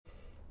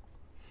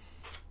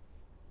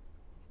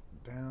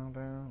Down,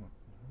 down.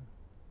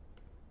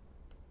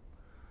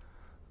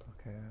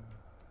 Okay,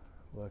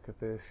 look at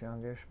this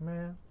youngish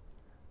man.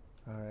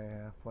 Already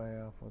halfway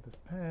off with his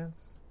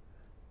pants.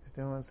 He's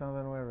doing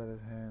something weird with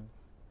his hands.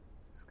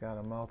 He's got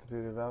a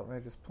multitude of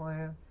outrageous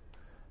plans,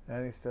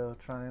 and he's still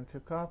trying to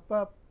cough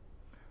up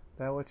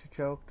that which he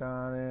choked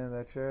on in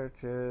the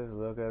churches.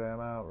 Look at him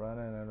out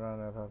running in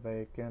front of a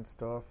vacant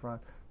storefront,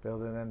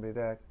 building and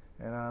bedecked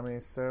an army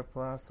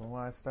surplus. And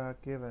why start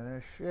giving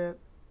a shit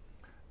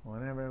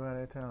when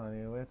everybody telling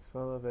you it's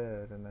full of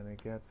it? And then he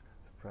gets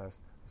suppressed,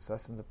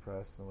 obsessed and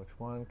depressed, and which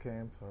one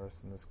came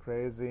first in this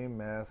crazy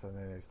mess? And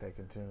then he's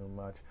taking too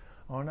much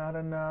or not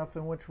enough,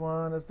 and which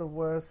one is the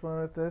worst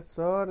one with this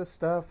sort of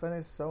stuff? And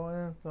he's so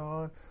in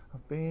thought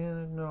of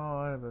being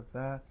ignored, but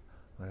that's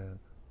when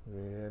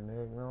being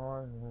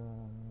ignored.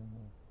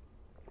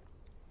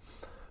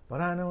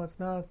 But I know it's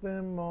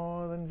nothing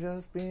more than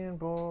just being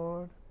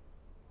bored.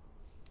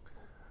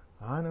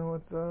 I know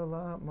it's a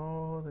lot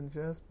more than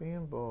just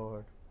being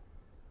bored.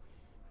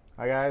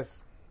 Hi guys.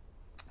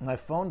 My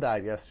phone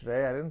died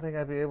yesterday. I didn't think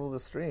I'd be able to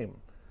stream.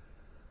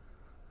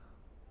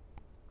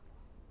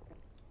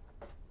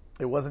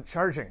 It wasn't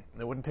charging.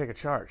 It wouldn't take a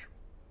charge.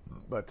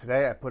 But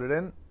today I put it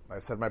in, I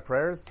said my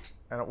prayers,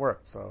 and it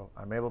worked. So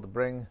I'm able to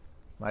bring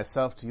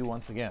myself to you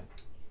once again.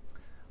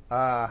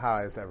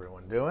 How is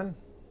everyone doing?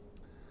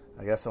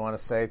 I guess I want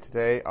to say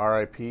today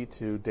R.I.P.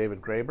 to David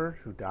Graeber,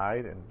 who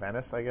died in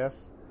Venice, I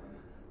guess.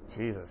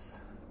 Jesus.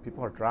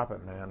 People are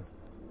dropping, man.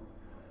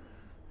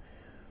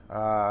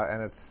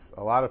 And it's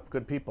a lot of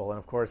good people, and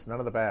of course, none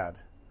of the bad.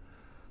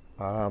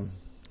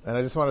 And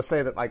I just want to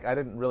say that, like, I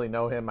didn't really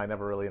know him. I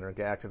never really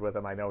interacted with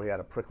him. I know he had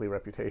a prickly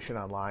reputation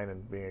online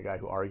and being a guy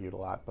who argued a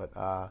lot, but,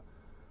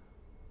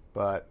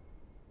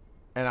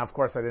 and of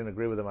course, I didn't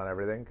agree with him on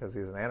everything because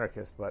he's an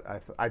anarchist. But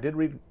I did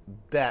read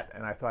Debt,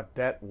 and I thought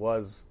Debt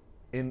was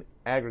in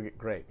aggregate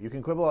great. You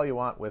can quibble all you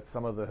want with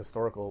some of the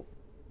historical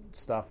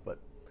stuff, but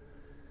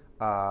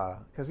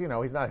because he's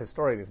not a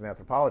historian, he's an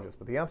anthropologist.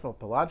 But the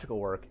anthropological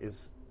work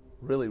is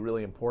really,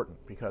 really important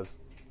because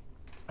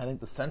I think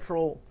the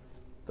central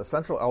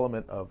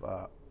element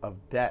of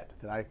Debt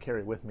that I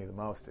carry with me the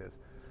most is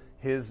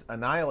his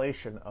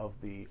annihilation of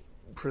the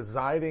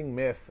presiding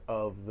myth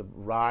of the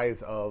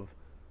rise of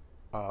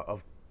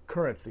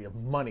currency, of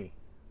money,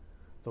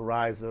 the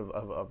rise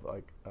of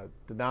like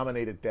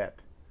denominated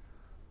debt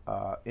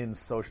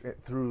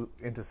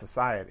into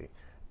society,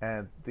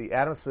 and the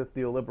Adam Smith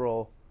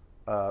neoliberal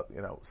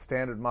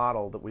standard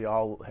model that we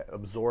all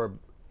absorb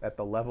at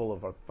the level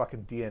of our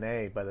fucking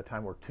DNA by the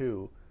time we're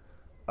two,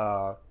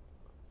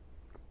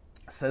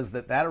 says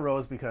that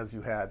arose because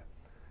you had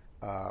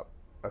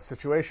a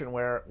situation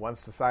where once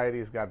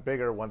societies got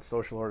bigger, once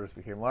social orders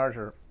became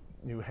larger,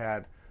 you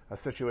had a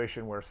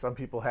situation where some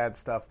people had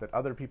stuff that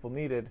other people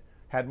needed,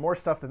 had more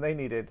stuff than they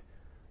needed,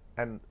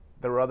 and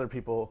there were other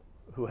people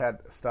who had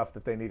stuff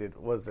that they needed.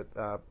 Was it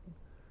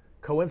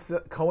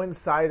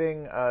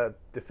coinciding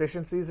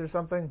deficiencies or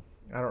something?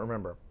 I don't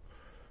remember.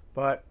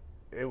 But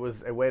it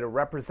was a way to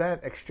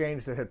represent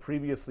exchange that had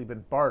previously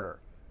been barter,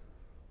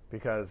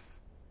 because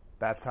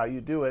that's how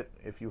you do it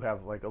if you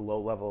have like a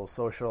low-level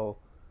social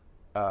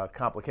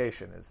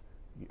complication. Is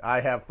I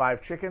have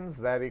 5 chickens,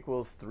 that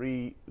equals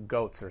 3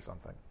 goats or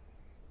something.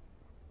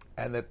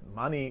 And that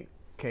money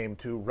came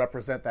to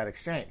represent that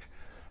exchange.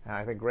 And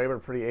I think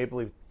Graeber pretty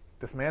ably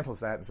dismantles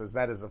that and says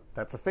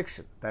that's a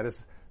fiction. That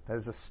is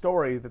a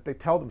story that they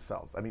tell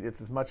themselves. I mean,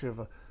 it's as much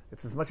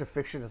a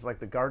fiction as like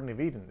the Garden of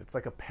Eden. It's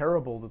like a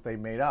parable that they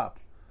made up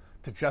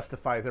to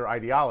justify their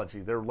ideology.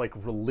 Their like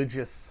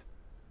religious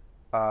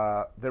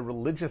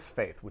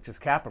faith, which is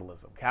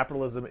capitalism.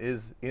 Capitalism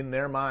is in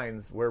their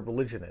minds where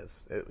religion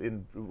is,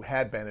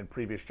 had been in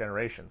previous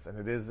generations, and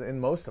it is in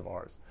most of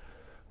ours.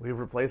 We've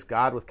replaced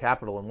God with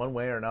capital in one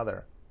way or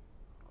another,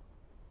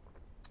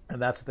 and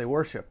that's what they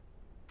worship.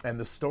 And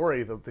the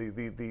story,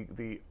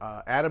 the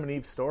Adam and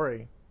Eve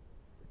story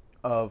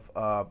of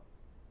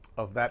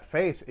that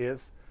faith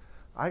is,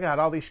 I got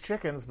all these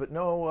chickens but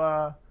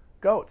no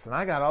goats, and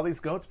I got all these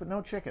goats but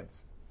no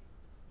chickens.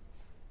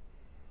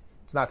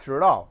 It's not true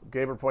at all.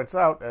 Graeber points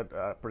out,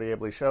 pretty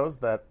ably shows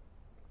that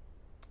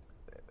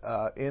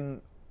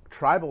in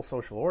tribal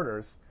social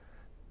orders,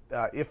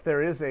 if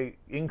there is a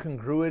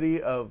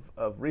incongruity of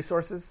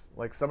resources,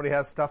 like somebody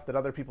has stuff that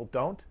other people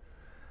don't,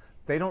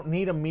 they don't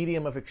need a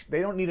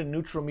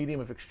neutral medium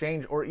of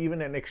exchange, or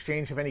even an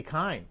exchange of any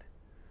kind.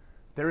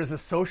 There is a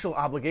social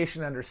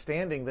obligation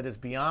understanding that is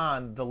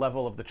beyond the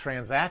level of the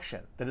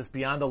transaction, that is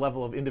beyond the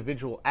level of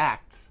individual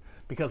acts,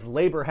 because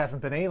labor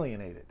hasn't been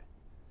alienated.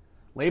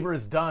 Labor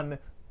is done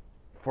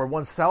for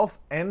oneself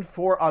and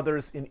for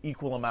others in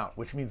equal amount,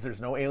 which means there's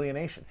no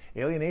alienation.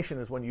 Alienation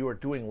is when you are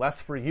doing less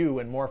for you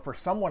and more for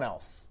someone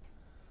else,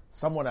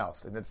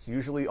 and it's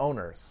usually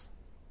owners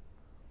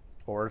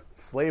or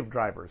slave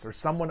drivers or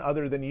someone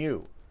other than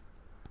you.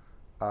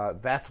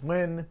 That's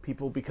when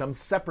people become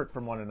separate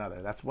from one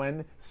another. That's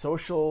when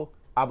social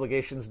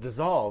obligations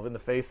dissolve in the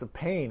face of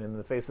pain, in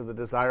the face of the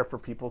desire for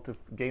people to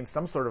gain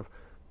some sort of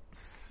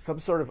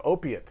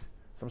opiate,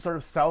 some sort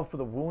of salve for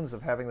the wounds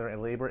of having their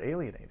labor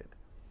alienated.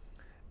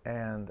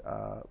 and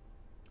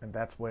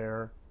that's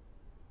where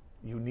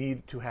you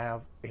need to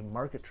have a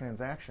market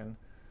transaction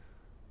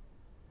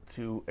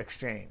to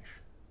exchange,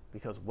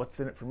 because what's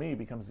in it for me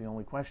becomes the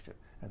only question.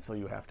 And so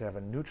you have to have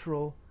a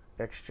neutral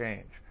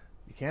exchange.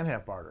 You can't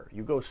have barter.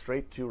 You go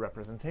straight to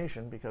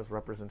representation, because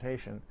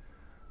representation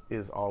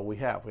is all we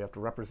have. We have to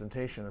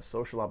representation, a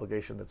social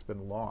obligation that's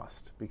been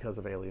lost because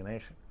of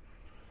alienation.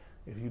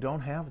 If you don't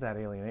have that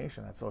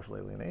alienation, that social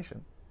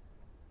alienation,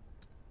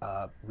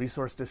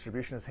 resource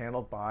distribution is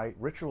handled by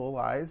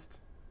ritualized,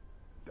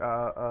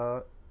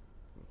 a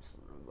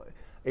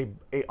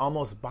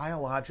almost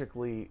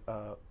biologically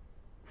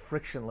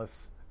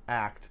frictionless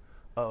act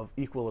of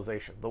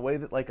equalization, the way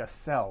that like a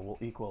cell will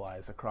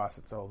equalize across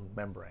its own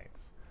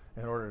membranes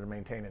in order to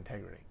maintain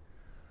integrity.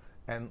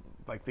 And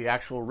like the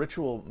actual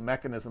ritual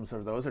mechanisms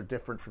of those are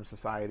different from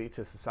society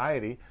to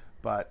society,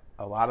 but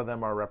a lot of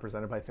them are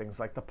represented by things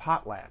like the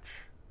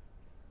potlatch,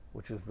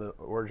 which is the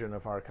origin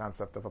of our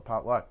concept of a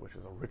potluck, which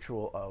is a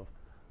ritual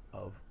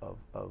of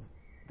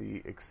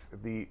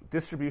the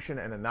distribution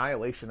and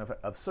annihilation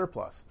of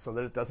surplus, so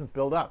that it doesn't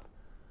build up,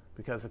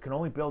 because it can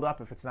only build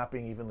up if it's not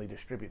being evenly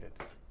distributed.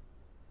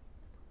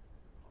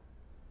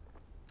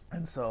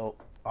 And so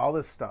all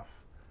this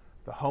stuff,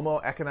 the Homo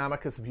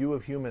economicus view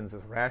of humans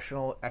as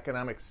rational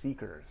economic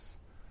seekers,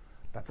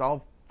 that's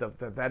all.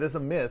 That is a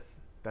myth.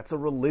 That's a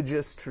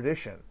religious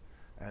tradition,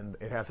 and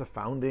it has a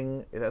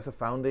founding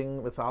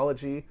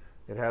mythology.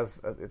 It has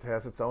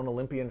its own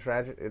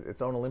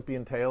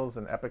Olympian tales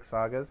and epic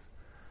sagas,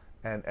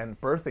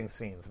 and birthing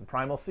scenes and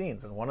primal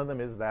scenes. And one of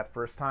them is that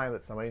first time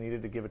that somebody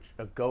needed to give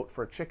a goat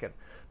for a chicken.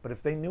 But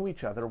if they knew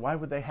each other, why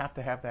would they have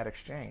to have that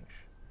exchange?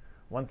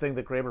 One thing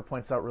that Graeber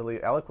points out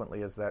really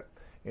eloquently is that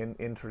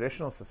in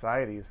traditional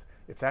societies,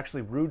 it's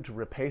actually rude to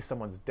repay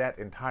someone's debt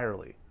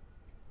entirely.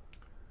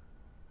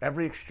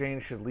 Every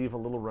exchange should leave a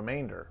little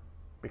remainder,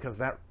 because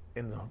that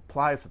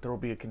implies that there will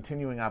be a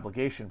continuing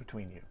obligation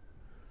between you.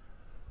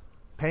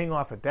 Paying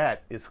off a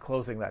debt is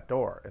closing that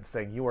door and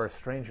saying, you are a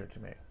stranger to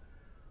me.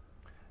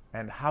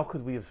 And how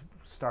could we have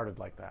started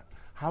like that?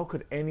 How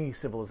could any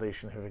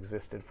civilization have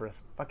existed for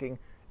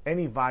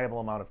any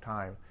viable amount of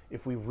time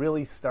if we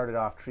really started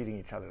off treating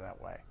each other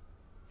that way?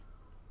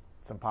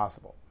 It's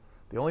impossible.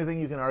 The only thing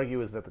you can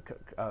argue is that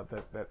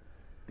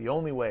the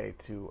only way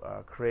to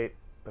create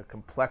the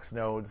complex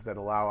nodes that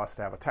allow us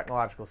to have a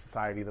technological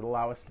society that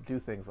allow us to do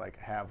things like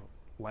have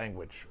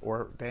language,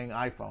 or dang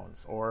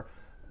iPhones, or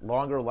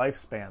longer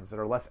lifespans that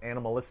are less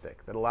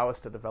animalistic, that allow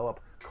us to develop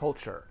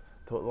culture,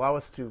 to allow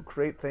us to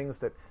create things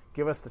that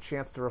give us the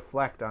chance to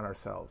reflect on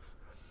ourselves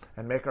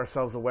and make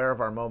ourselves aware of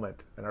our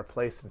moment and our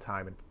place in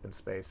time and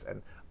space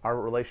and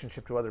our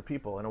relationship to other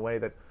people in a way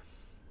that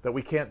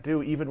we can't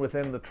do even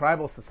within the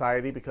tribal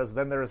society, because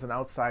then there is an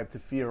outside to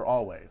fear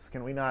always.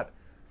 Can we not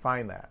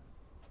find that?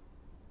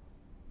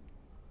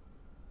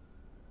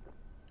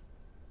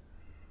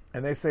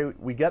 And they say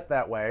we get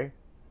that way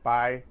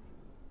by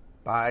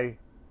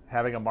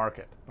having a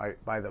market,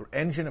 by the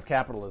engine of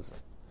capitalism.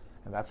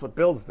 And that's what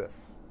builds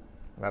this.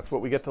 And that's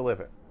what we get to live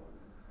in.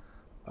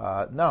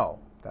 No,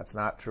 that's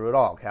not true at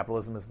all.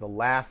 Capitalism is the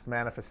last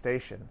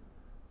manifestation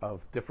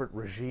of different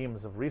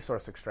regimes of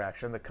resource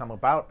extraction that come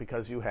about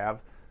because you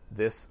have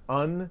this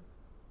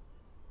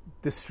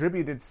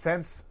undistributed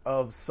sense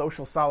of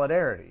social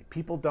solidarity.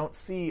 People don't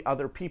see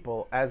other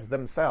people as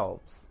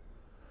themselves.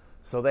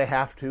 So they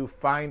have to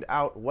find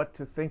out what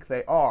to think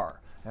they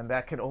are. And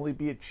that can only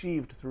be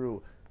achieved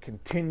through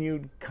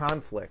continued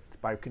conflict,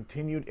 by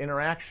continued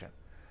interaction,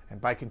 and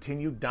by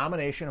continued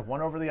domination of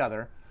one over the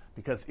other.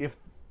 Because if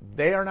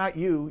they are not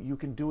you, you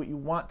can do what you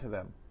want to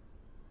them,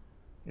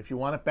 if you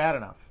want it bad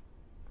enough.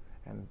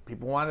 And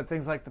people wanted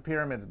things like the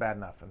pyramids bad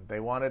enough, and they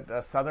wanted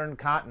southern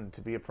cotton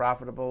to be a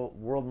profitable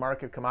world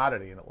market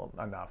commodity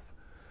enough.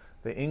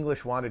 The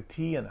English wanted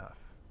tea enough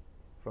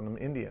from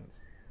the Indians.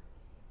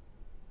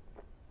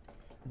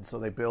 And so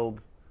they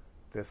build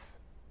this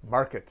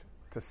market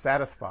to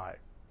satisfy.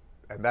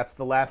 And that's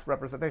the last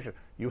representation.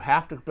 You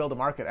have to build a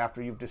market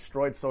after you've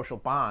destroyed social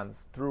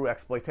bonds through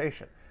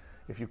exploitation.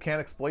 If you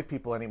can't exploit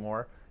people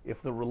anymore,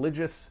 if the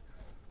religious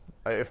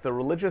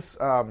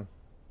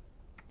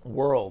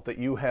world that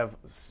you have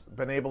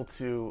been able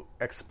to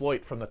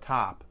exploit from the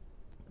top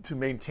to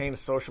maintain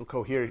social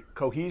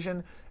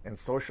cohesion and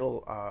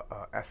social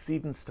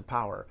accedance to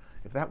power,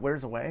 if that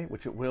wears away,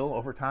 which it will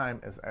over time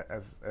as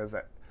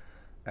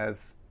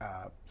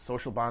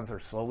social bonds are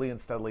slowly and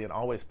steadily and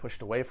always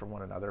pushed away from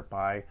one another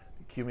by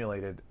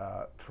accumulated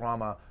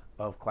trauma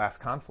of class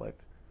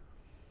conflict,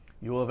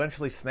 you will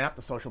eventually snap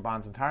the social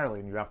bonds entirely,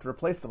 and you have to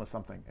replace them with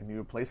something, and you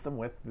replace them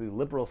with the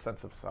liberal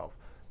sense of self.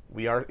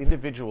 We are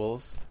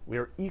individuals, we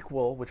are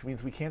equal, which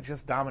means we can't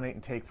just dominate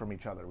and take from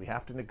each other. We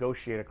have to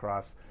negotiate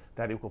across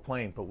that equal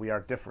plane, but we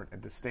are different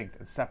and distinct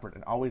and separate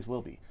and always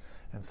will be.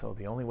 And so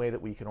the only way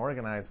that we can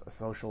organize a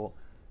social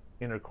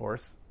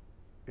intercourse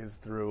is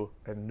through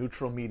a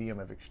neutral medium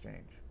of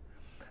exchange.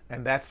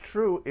 And that's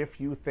true if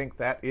you think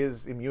that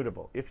is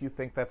immutable, if you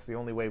think that's the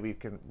only way we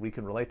can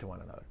relate to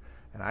one another.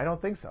 And I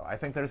don't think so. I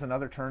think there's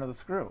another turn of the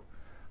screw.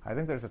 I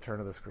think there's a turn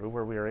of the screw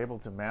where we are able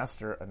to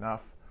master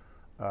enough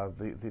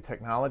the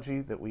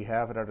technology that we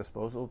have at our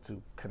disposal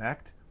to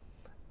connect,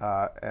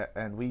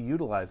 and we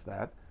utilize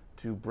that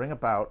to bring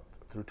about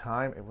through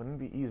time. It wouldn't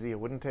be easy. It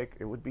wouldn't take.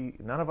 It would be.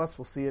 None of us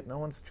will see it. No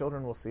one's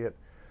children will see it.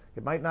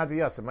 It might not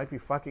be us. It might be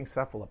fucking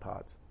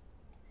cephalopods.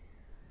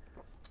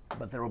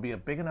 But there will be a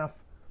big enough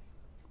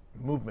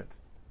movement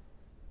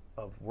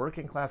of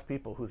working class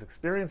people whose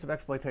experience of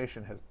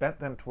exploitation has bent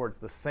them towards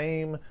the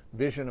same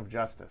vision of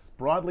justice,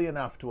 broadly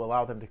enough to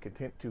allow them to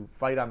continue to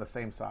fight on the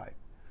same side.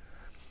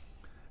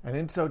 And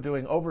in so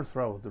doing,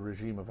 overthrow the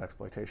regime of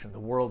exploitation, the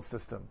world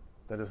system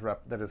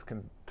that is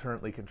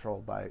currently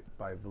controlled by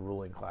the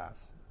ruling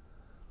class.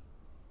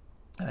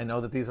 And I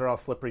know that these are all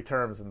slippery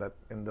terms, and that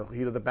in the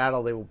heat of the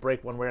battle they will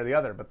break one way or the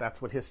other, but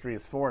that's what history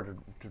is for,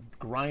 to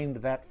grind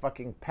that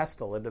fucking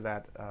pestle into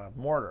that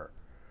mortar.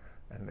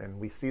 And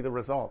we see the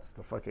results,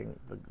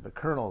 the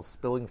kernels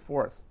spilling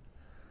forth.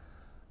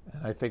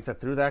 And I think that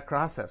through that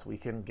process we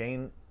can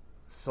gain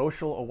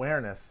social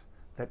awareness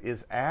that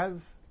is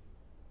as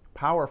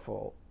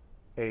powerful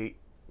a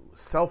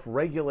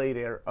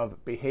self-regulator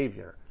of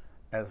behavior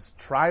as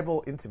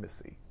tribal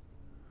intimacy,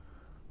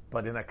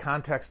 but in a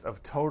context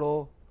of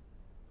total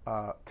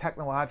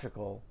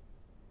technological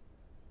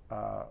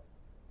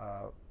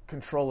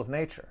control of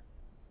nature.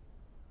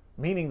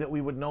 Meaning that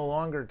we would no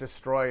longer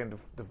destroy and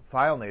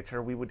defile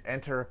nature. We would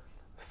enter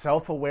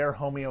self-aware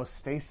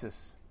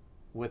homeostasis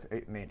with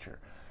nature.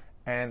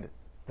 And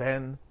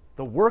then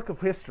the work of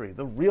history,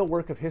 the real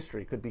work of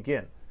history, could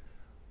begin.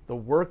 The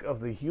work of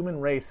the human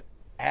race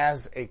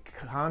as a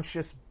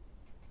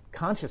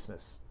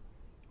consciousness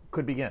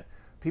could begin.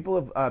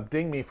 People have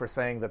dinged me for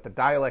saying that the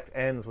dialect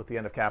ends with the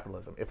end of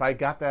capitalism. If I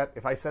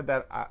said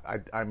that,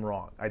 I'm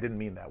wrong. I didn't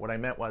mean that. What I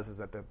meant is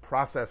that the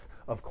process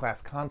of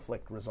class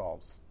conflict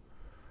resolves.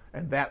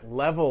 And that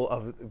level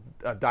of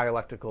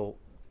dialectical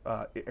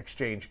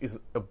exchange is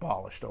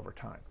abolished over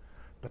time.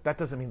 But that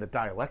doesn't mean the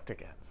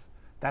dialectic ends.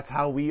 That's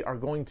how we are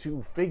going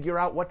to figure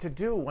out what to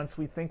do once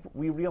we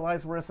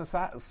realize we're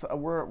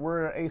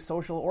a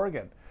social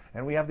organ,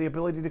 and we have the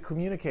ability to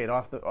communicate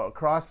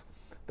across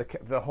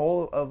the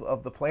whole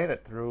of the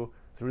planet through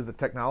the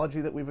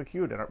technology that we've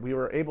accrued, and we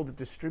were able to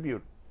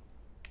distribute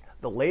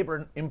the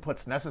labor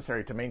inputs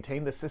necessary to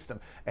maintain the system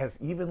as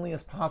evenly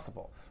as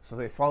possible, so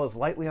they fall as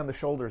lightly on the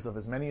shoulders of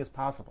as many as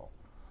possible.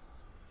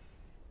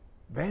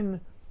 Then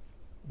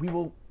we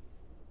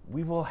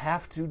will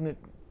have to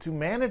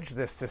manage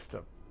this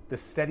system,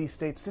 this steady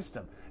state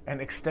system,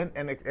 and extend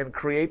and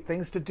create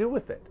things to do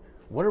with it.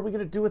 What are we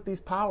going to do with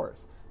these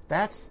powers?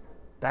 But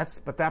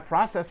that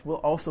process will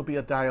also be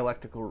a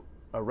dialectical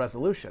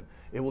resolution.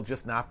 It will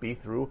just not be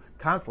through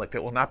conflict.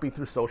 It will not be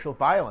through social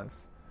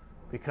violence,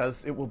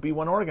 because it will be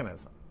one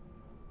organism.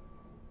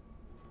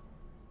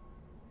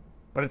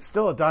 But it's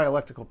still a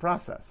dialectical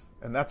process,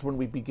 and that's when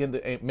we begin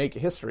to make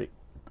history.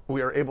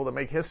 We are able to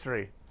make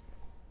history,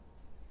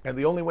 and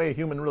the only way a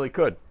human really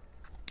could,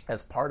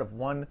 as part of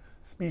one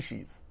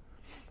species,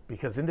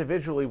 because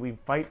individually we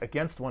fight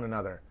against one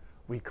another.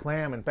 We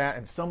clam and bat,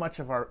 and so much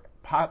of our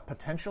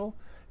potential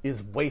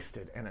is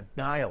wasted and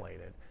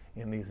annihilated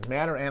in these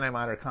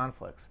matter-antimatter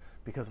conflicts,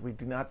 because we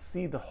do not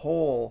see the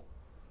whole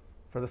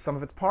for the sum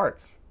of its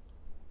parts.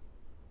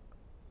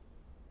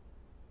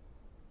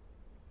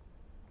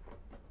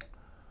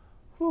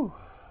 Whew.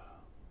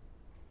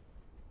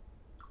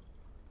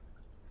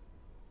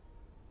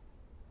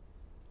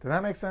 Did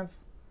that make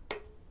sense?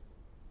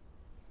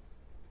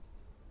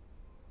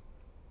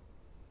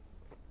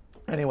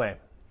 Anyway,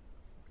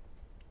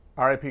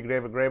 R.I.P.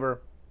 David Graeber,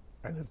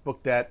 and his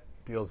book Debt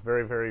deals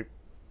very, very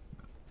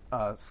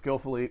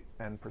skillfully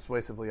and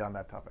persuasively on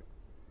that topic.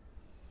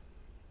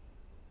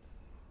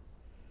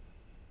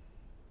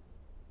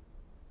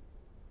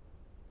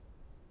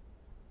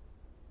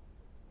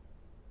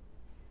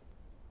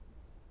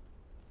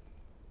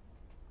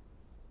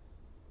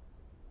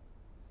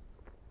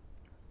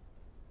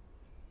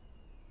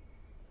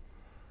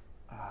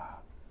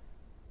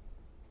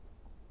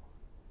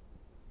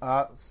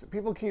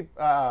 People keep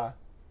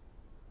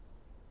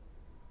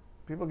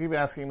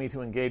asking me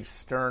to engage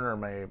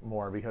Stirner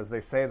more, because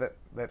they say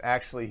that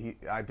actually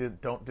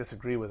don't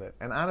disagree with it.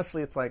 And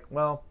honestly, it's like,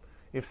 well,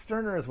 if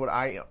Stirner is what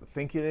I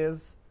think it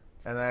is,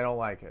 and I don't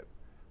like it.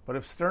 But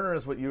if Stirner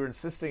is what you're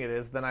insisting it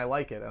is, then I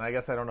like it, and I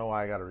guess I don't know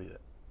why I got to read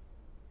it.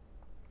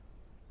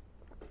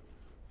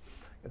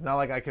 It's not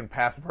like I can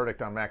pass a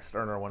verdict on Max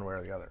Stirner one way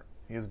or the other.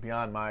 He is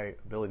beyond my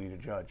ability to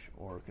judge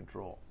or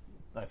control.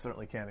 I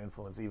certainly can't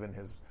influence even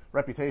his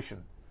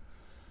reputation.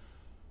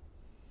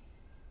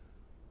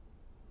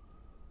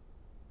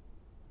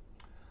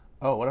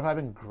 Oh, what have I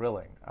been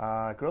grilling?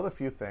 I grilled a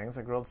few things.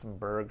 I grilled some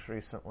bergs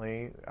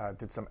recently.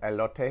 Did some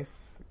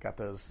elotes. Got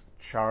those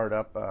charred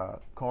up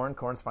corn.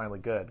 Corn's finally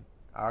good.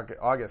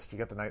 August,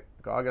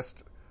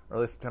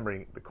 early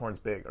September, the corn's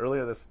big.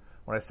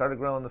 When I started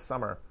grilling this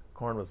summer,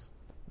 corn was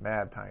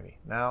mad tiny.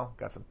 Now,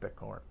 got some thick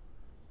corn.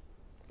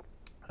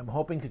 I'm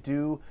hoping to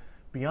do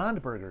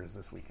Beyond Burgers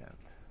this weekend.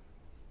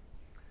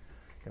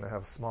 Going to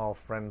have a small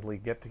friendly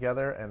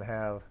get-together and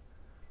have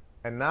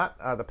And not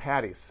the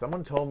patties.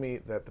 Someone told me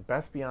that the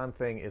best Beyond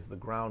thing is the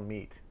ground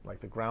meat, like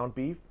the ground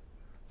beef.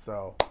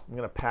 So I'm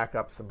going to pack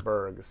up some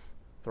burgers,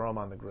 throw them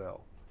on the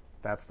grill.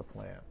 That's the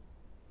plan.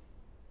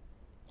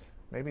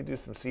 Maybe do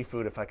some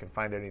seafood if I can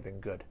find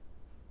anything good.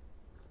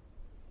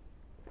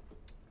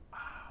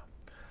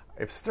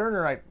 If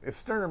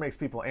Stirner makes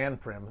people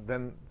Ann-Prim,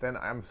 then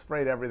I'm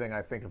afraid everything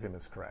I think of him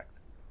is correct.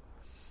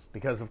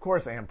 Because, of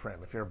course,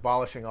 Ann-Prim, if you're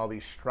abolishing all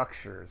these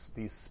structures,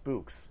 these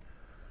spooks,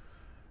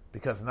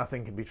 because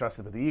nothing can be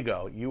trusted but the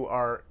ego, you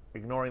are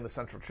ignoring the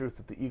central truth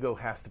that the ego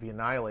has to be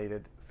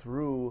annihilated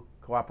through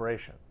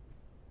cooperation.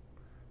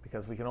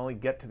 Because we can only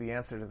get to the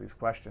answer to these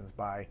questions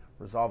by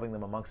resolving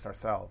them amongst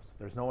ourselves.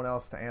 There's no one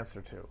else to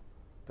answer to.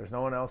 There's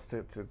no one else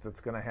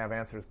that's going to have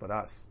answers but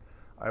us.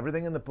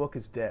 Everything in the book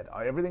is dead.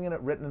 Everything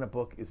written in a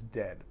book is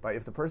dead. But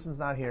if the person's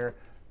not here,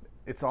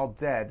 it's all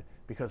dead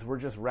because we're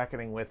just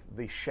reckoning with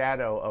the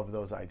shadow of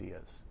those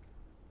ideas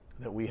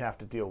that we have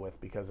to deal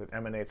with because it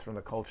emanates from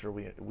the culture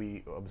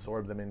we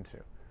absorb them into.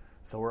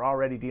 So we're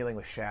already dealing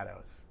with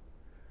shadows.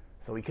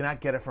 So we cannot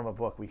get it from a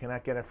book. We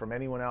cannot get it from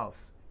anyone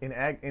else.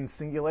 In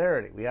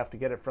singularity, we have to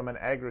get it from an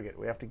aggregate.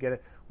 We have to get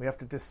it. We have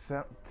to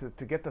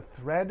get the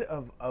thread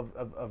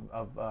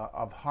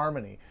of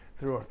harmony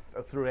through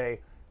a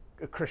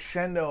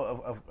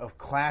crescendo of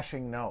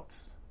clashing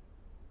notes.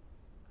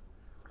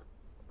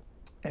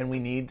 And we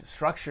need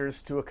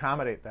structures to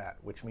accommodate that,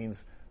 which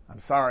means, I'm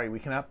sorry, we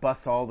cannot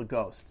bust all the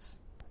ghosts.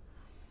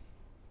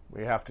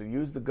 We have to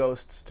use the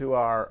ghosts to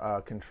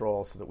our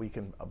control so that we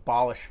can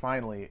abolish,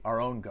 finally, our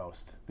own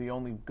ghost, the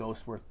only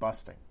ghost worth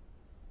busting,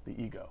 the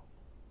ego.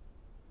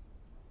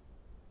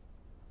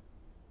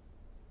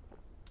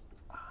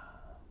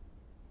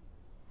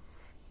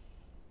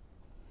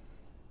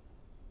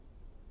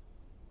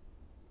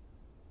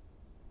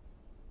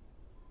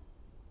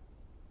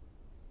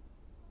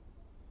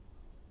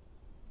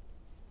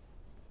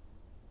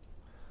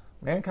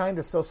 Mankind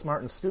is so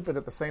smart and stupid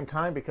at the same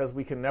time because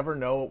we can never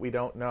know what we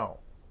don't know.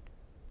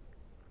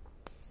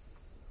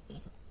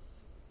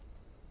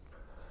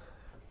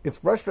 It's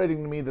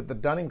frustrating to me that the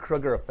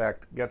Dunning-Kruger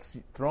effect gets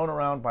thrown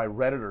around by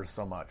Redditors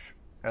so much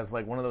as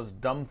like one of those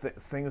dumb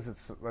things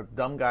that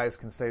dumb guys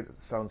can say that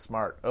sound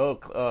smart. Oh,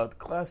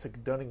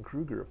 classic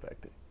Dunning-Kruger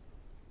effect.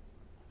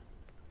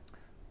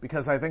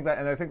 Because I think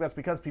that's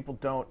because people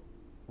don't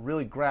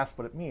really grasp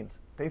what it means.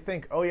 They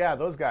think, oh yeah,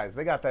 those guys,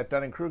 they got that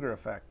Dunning-Kruger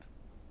effect.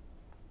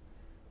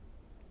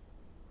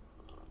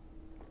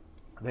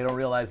 They don't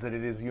realize that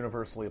it is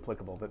universally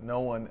applicable, that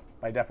no one,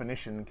 by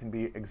definition, can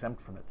be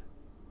exempt from it.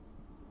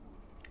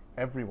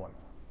 Everyone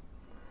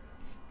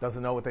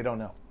doesn't know what they don't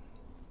know.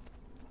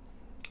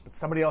 But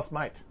somebody else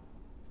might.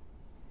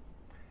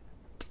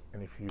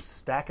 And if you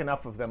stack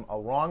enough of them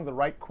along the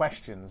right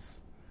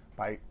questions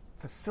by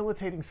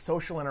facilitating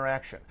social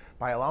interaction,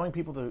 by allowing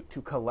people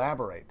to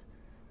collaborate,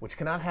 which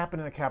cannot happen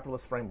in a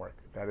capitalist framework.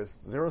 That is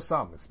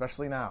zero-sum,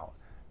 especially now.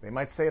 They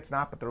might say it's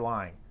not, but they're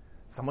lying.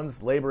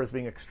 Someone's labor is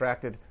being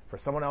extracted for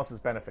someone else's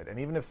benefit. And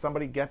even if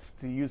somebody gets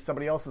to use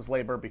somebody else's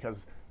labor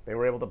because they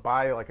were able to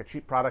buy like a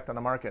cheap product on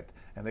the market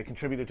and they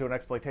contributed to an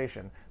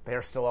exploitation, they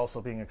are still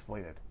also being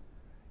exploited.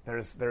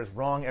 There's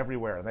wrong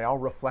everywhere, and they all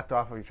reflect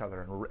off of each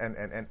other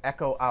and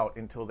echo out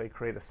until they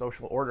create a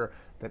social order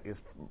that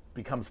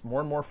becomes more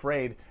and more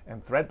frayed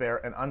and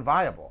threadbare and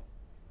unviable.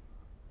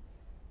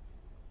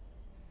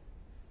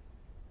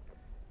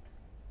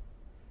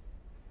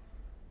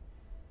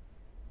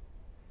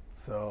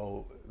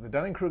 So the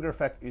Dunning-Kruger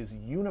effect is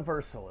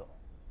universal.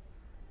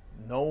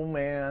 No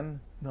man,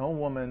 no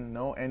woman,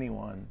 no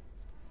anyone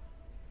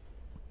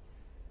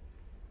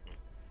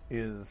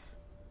is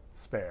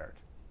spared.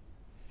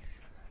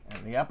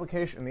 And the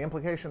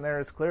implication there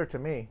is clear to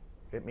me.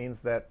 It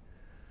means that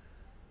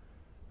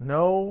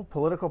no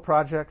political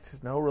project,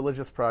 no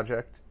religious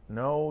project,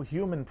 no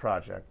human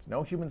project,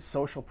 no human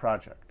social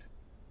project,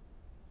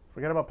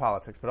 forget about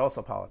politics, but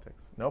also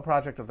politics, no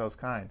project of those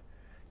kind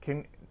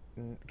can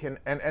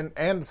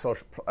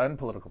social and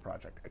political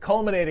project,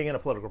 culminating in a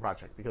political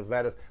project, because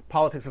that is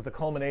politics is the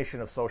culmination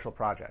of social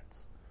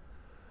projects.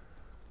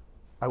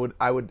 I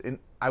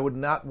would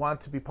not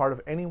want to be part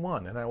of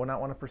anyone, and I would not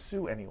want to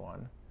pursue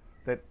anyone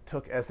that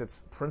took as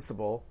its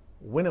principle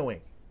winnowing,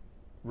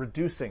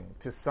 reducing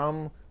to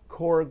some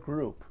core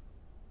group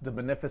the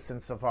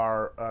beneficence of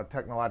our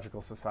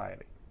technological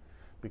society,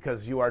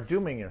 because you are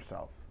dooming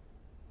yourself.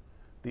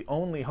 The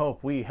only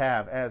hope we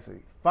have as a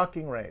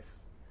fucking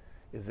race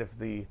is if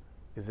the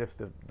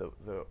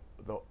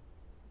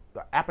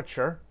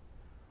aperture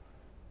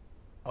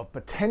of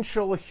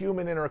potential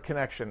human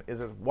interconnection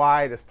is as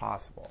wide as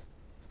possible.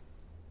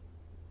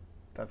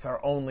 That's our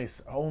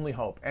only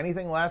hope.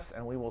 Anything less,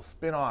 and we will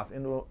spin off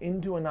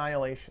into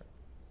annihilation.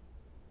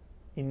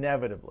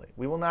 Inevitably.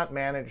 We will not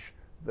manage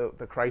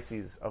the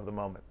crises of the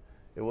moment.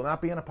 It will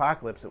not be an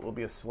apocalypse. It will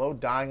be a slow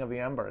dying of the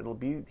ember. It will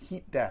be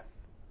heat death.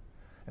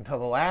 Until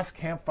the last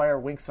campfire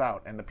winks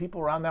out. And the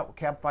people around that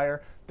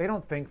campfire, they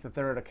don't think that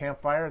they're at a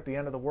campfire at the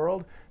end of the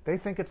world. They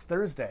think it's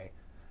Thursday.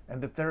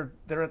 And that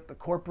they're at the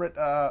corporate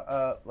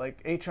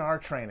like HR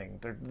training.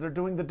 They're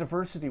doing the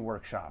diversity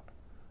workshop.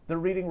 They're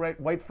reading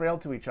White Frail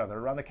to each other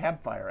around the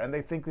campfire, and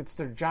they think it's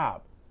their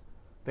job.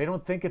 They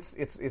don't think it's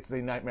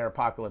the nightmare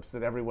apocalypse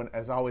that everyone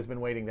has always been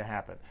waiting to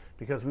happen,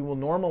 because we will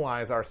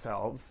normalize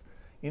ourselves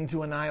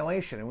into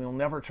annihilation, and we will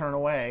never turn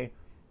away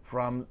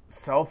from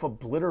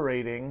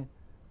self-obliterating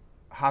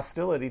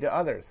hostility to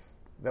others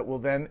that will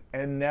then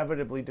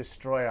inevitably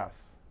destroy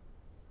us.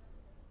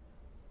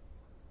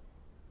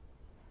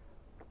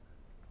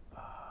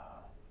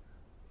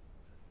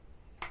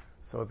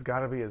 So it's got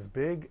to be as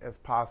big as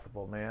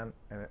possible, man.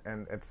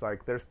 And it's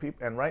like there's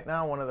people, and right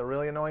now one of the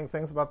really annoying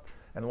things about,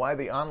 and why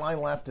the online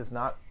left is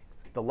not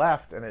the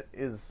left, and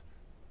it's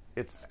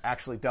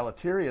actually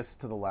deleterious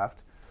to the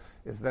left,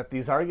 is that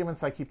these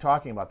arguments I keep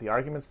talking about, the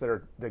arguments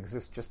that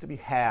exist just to be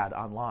had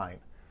online,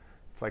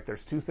 it's like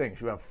there's two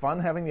things. You have fun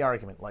having the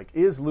argument, like,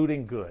 is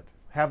looting good?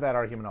 Have that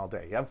argument all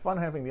day. You have fun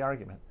having the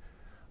argument.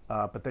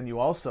 But then you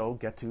also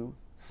get to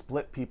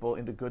split people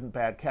into good and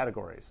bad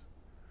categories.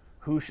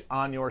 Who's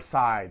on your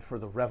side for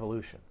the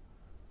revolution?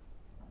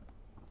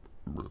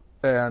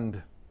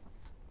 And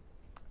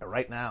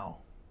right now,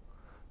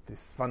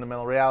 this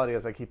fundamental reality,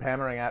 as I keep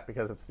hammering at,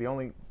 because it's the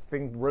only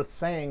thing worth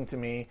saying to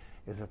me,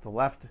 is that the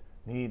left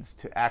needs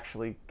to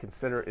actually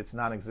consider its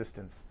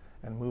non-existence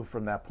and move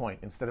from that point,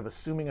 instead of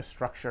assuming a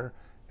structure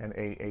and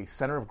a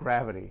center of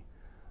gravity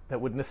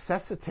that would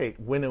necessitate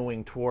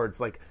winnowing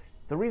towards, like,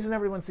 the reason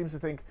everyone seems to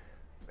think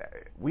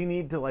we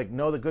need to, like,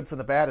 know the good from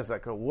the bad is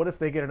like, what if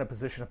they get in a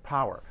position of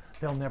power?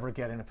 They'll never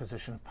get in a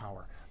position of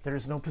power.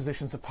 There's no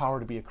positions of power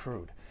to be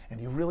accrued.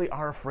 And you really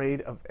are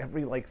afraid of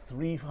every, like,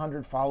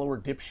 300 follower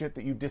dipshit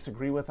that you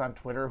disagree with on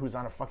Twitter who's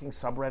on a fucking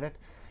subreddit?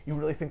 You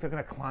really think they're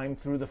going to climb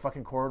through the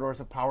fucking corridors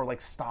of power like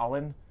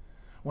Stalin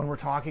when we're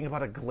talking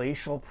about a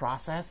glacial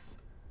process?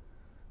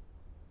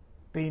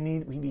 We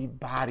need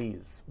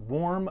bodies.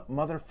 Warm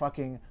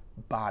motherfucking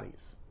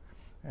bodies.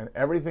 And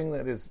everything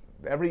that is,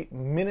 every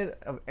minute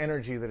of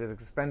energy that is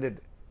expended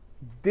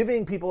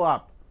divvying people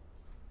up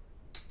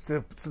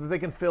so that they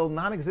can fill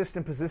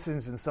non-existent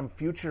positions in some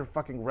future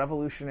fucking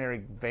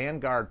revolutionary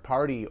vanguard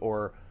party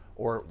or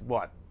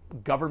what,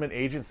 government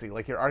agency.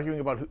 Like, you're arguing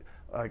about who,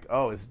 like,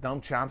 oh, is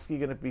Noam Chomsky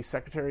going to be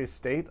Secretary of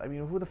State? I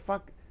mean, who the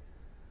fuck?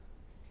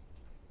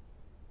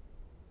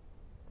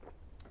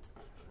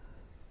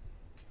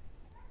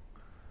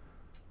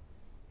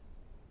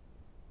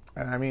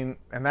 And I mean,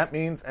 and that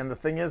means, and the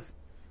thing is,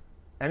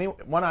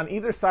 anyone on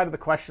either side of the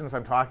questions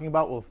I'm talking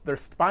about, their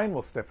spine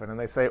will stiffen, and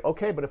they say,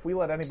 okay, but if we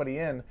let anybody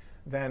in,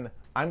 then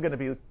I'm going to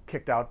be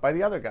kicked out by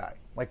the other guy.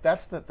 Like,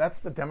 that's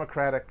the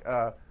democratic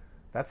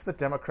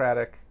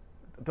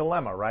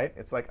dilemma, right?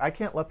 It's like, I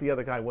can't let the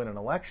other guy win an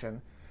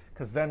election,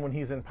 because then when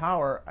he's in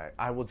power,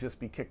 I will just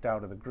be kicked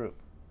out of the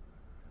group.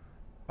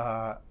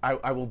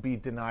 I will be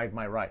denied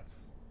my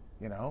rights,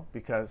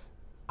 because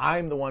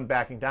I'm the one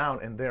backing down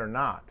and they're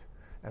not.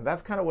 And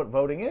that's kind of what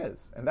voting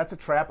is. And that's a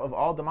trap of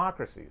all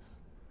democracies,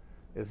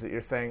 is that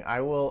you're saying,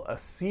 I will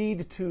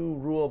accede to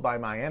rule by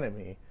my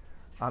enemy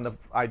on the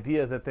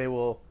idea that they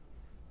will,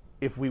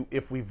 if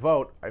we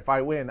vote, if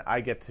I win,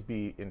 I get to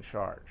be in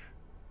charge.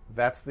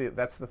 That's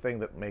the thing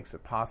that makes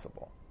it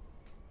possible.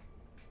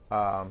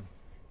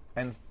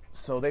 And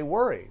so they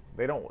worry.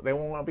 They won't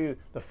want to be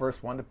the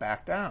first one to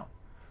back down.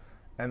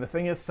 And the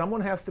thing is,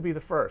 someone has to be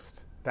the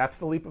first. That's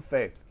the leap of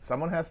faith.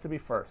 Someone has to be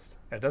first.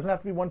 It doesn't have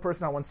to be one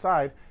person on one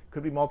side. It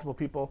could be multiple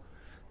people.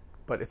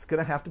 But it's going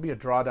to have to be a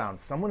drawdown.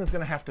 Someone is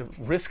going to have to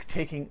risk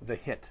taking the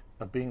hit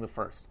of being the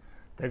first.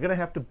 They're going to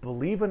have to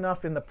believe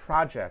enough in the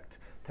project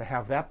to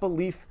have that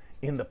belief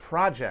in the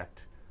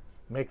project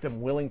make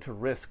them willing to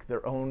risk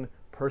their own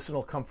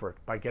personal comfort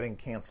by getting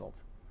canceled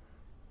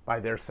by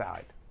their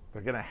side.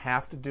 They're going to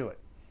have to do it.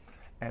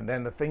 And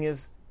then the thing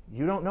is,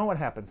 you don't know what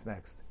happens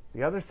next.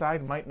 The other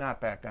side might not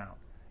back down.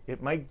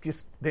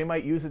 They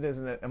might use it as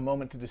a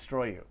moment to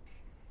destroy you.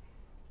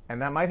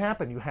 And that might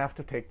happen. You have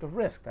to take the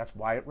risk. That's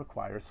why it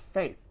requires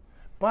faith.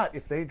 But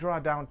if they draw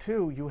down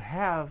too, you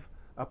have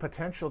a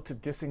potential to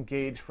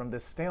disengage from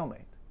this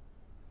stalemate.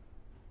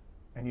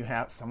 And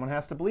someone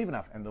has to believe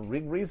enough. And the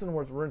reason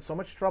we're in so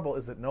much trouble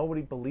is that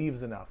nobody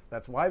believes enough.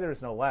 That's why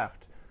there's no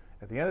left.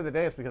 At the end of the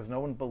day, it's because no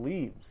one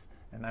believes.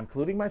 And I'm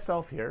including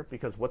myself here,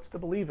 because what's to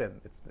believe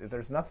in?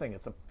 There's nothing.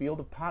 It's a field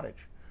of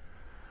pottage.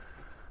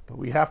 But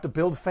we have to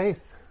build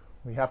faith.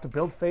 We have to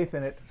build faith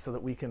in it so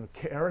that we can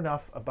care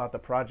enough about the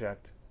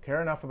project,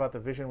 care enough about the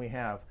vision we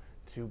have,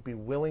 to be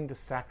willing to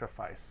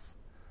sacrifice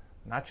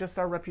not just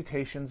our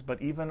reputations,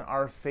 but even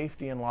our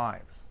safety and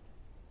lives.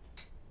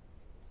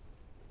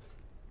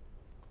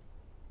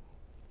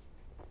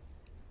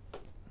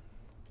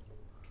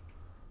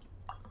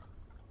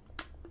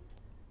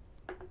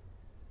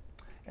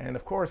 And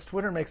of course,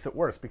 Twitter makes it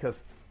worse,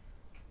 because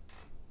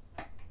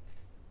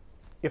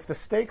if the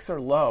stakes are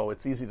low,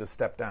 it's easy to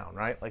step down,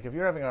 right? Like, if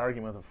you're having an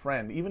argument with a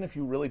friend, even if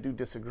you really do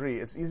disagree,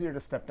 it's easier to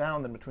step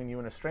down than between you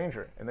and a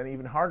stranger. And then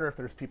even harder if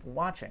there's people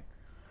watching,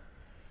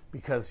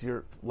 because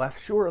you're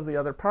less sure of the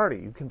other party.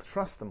 You can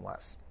trust them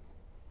less.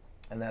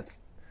 And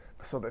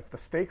so that if the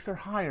stakes are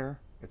higher,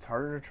 it's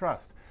harder to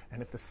trust.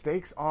 And if the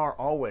stakes are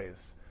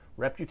always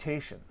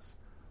reputations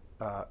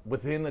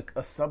within a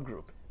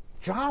subgroup,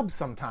 jobs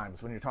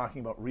sometimes when you're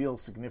talking about real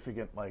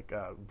significant, like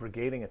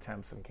brigading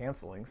attempts and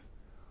cancelings.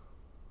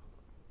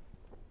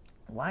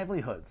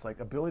 Livelihoods, like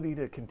ability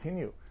to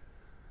continue.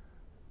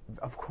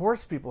 Of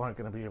course people aren't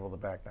going to be able to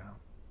back down.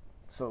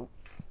 So,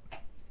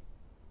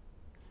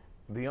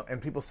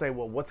 and people say,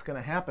 well, what's going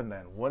to happen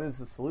then? What is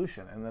the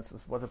solution? And this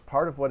is what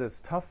part of what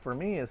is tough for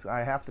me is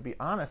I have to be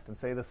honest and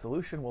say the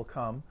solution will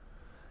come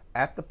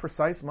at the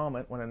precise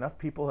moment when enough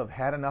people have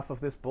had enough of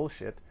this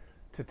bullshit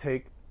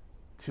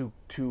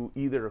to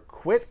either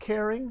quit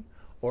caring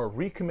or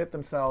recommit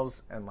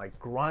themselves and like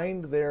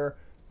grind their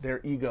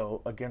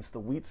ego against the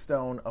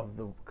wheatstone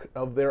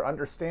of their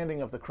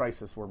understanding of the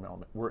crisis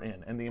we're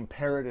in and the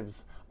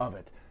imperatives of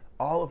it,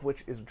 all of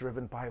which is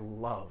driven by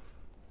love.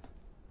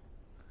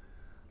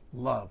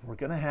 Love. We're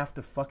going to have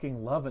to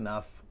fucking love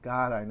enough.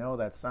 God, I know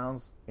that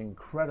sounds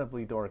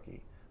incredibly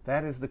dorky.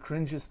 That is the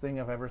cringiest thing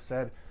I've ever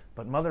said,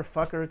 but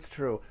motherfucker, it's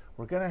true.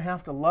 We're going to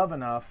have to love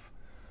enough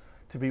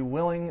to be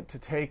willing to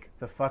take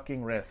the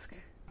fucking risk.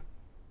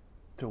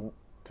 To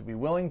be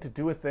willing to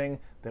do a thing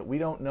that we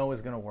don't know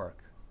is going to work.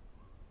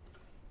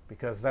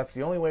 Because that's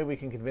the only way we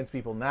can convince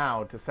people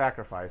now to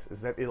sacrifice, is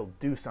that it'll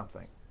do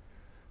something.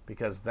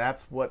 Because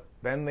that's what,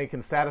 then they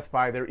can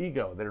satisfy their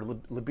ego, their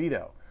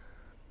libido.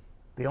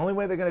 The only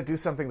way they're going to do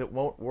something that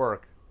won't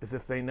work is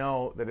if they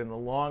know that in the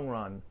long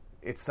run,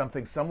 it's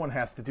something someone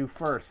has to do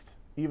first,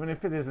 even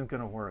if it isn't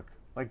going to work.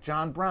 Like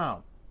John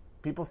Brown.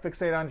 People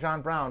fixate on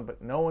John Brown,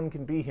 but no one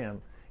can be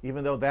him,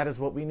 even though that is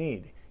what we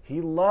need.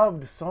 He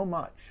loved so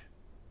much,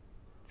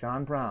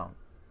 John Brown,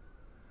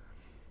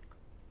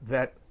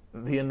 that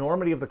the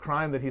enormity of the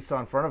crime that he saw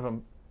in front of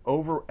him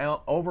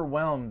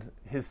overwhelmed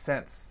his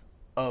sense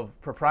of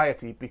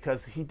propriety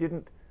because he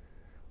didn't...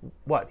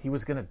 What? He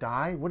was going to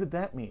die? What did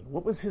that mean?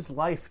 What was his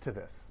life to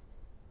this?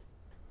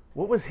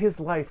 What was his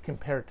life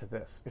compared to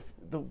this?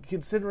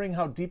 Considering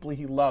how deeply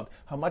he loved,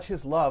 how much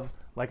his love,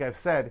 like I've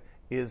said,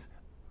 is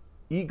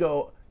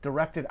ego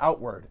directed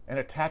outward and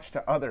attached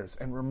to others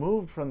and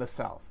removed from the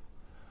self.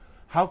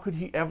 How could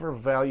he ever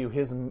value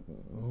his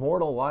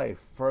mortal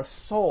life for a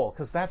soul?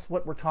 Because that's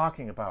what we're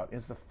talking about,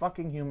 is the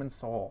fucking human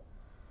soul.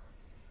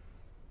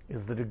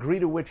 Is the degree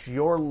to which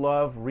your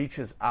love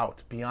reaches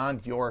out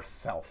beyond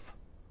yourself.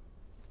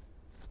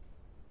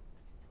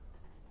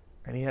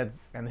 And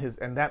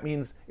that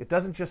means it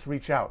doesn't just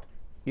reach out,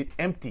 it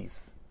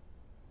empties.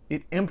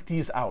 It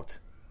empties out.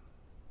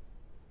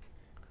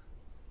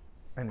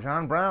 And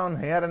John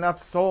Brown, he had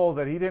enough soul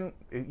that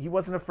he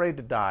wasn't afraid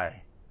to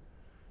die.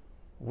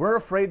 We're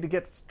afraid to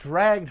get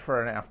dragged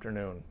for an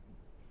afternoon.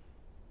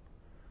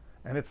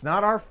 And it's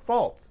not our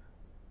fault.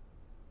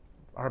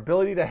 Our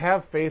ability to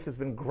have faith has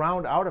been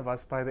ground out of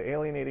us by the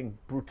alienating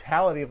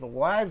brutality of the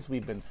lives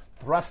we've been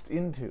thrust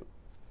into.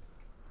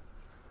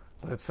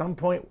 But at some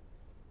point,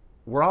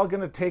 we're all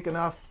going to take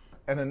enough,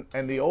 and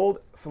the old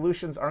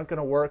solutions aren't going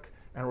to work,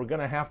 and we're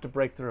going to have to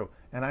break through.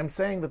 And I'm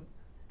saying that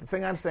the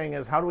thing I'm saying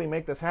is, how do we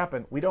make this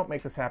happen? We don't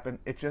make this happen.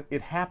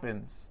 It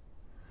happens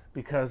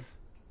because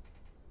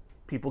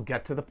people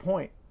get to the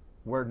point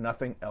where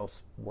nothing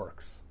else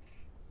works.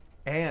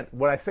 And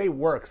when I say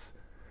works,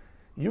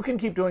 you can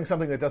keep doing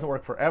something that doesn't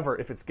work forever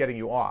if it's getting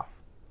you off.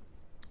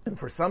 And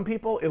for some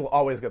people, it'll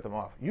always get them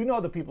off. You know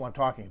the people I'm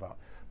talking about.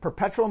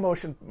 Perpetual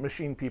motion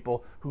machine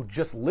people who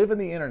just live in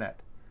the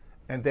internet.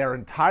 And they're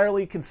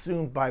entirely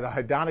consumed by the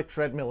hedonic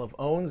treadmill of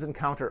owns and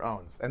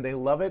counter-owns. And they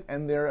love it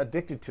and they're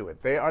addicted to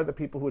it. They are the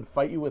people who would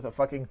fight you with a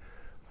fucking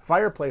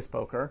fireplace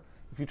poker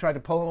if you tried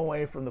to pull them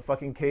away from the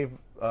fucking cave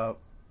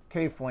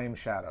flame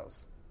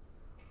shadows.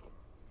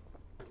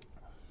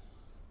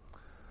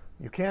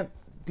 You can't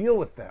deal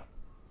with them.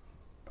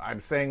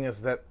 I'm saying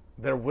is that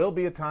there will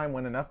be a time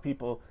when enough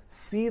people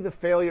see the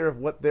failure of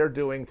what they're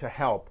doing to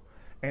help,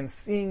 and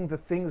seeing the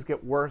things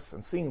get worse,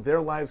 and seeing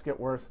their lives get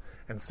worse,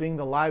 and seeing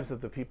the lives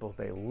of the people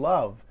they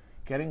love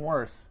getting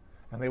worse,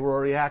 and they will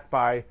react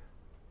by,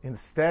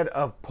 instead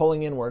of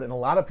pulling inward, and a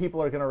lot of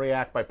people are going to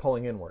react by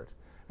pulling inward,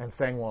 and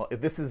saying, well, if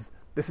this is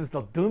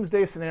the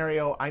doomsday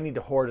scenario, I need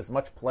to hoard as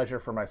much pleasure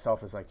for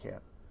myself as I can.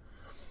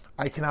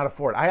 I cannot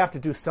afford. I have to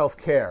do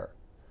self-care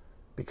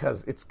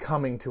because it's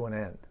coming to an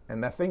end.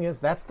 And the thing is,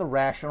 that's the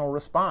rational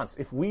response.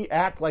 If we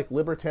act like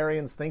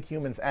libertarians think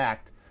humans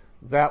act,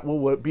 that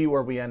will be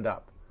where we end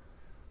up.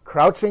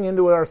 Crouching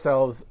into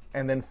ourselves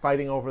and then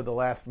fighting over the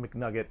last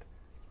McNugget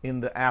in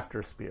the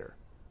after spear.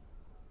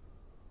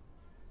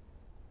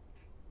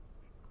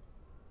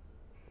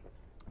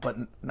 But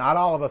not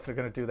all of us are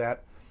going to do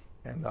that.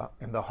 And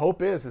the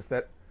hope is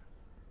that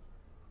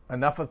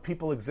enough of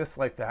people exist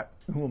like that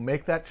who will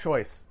make that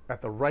choice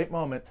at the right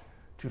moment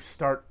to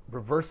start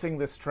reversing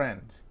this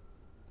trend.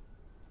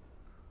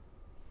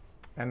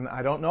 And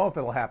I don't know if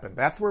it'll happen.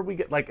 That's where we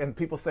get, and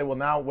people say, well,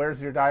 now, where's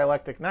your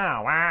dialectic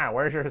now?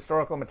 Where's your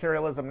historical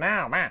materialism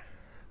now?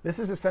 This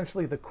is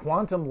essentially the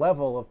quantum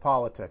level of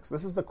politics.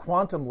 This is the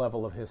quantum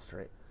level of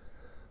history.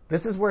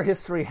 This is where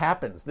history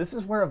happens. This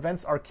is where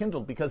events are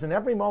kindled, because in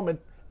every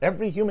moment,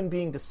 every human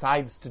being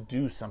decides to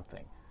do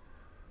something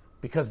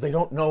because they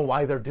don't know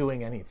why they're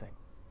doing anything.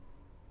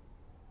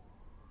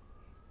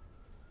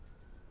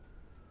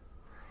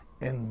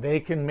 And they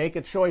can make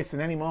a choice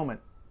in any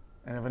moment.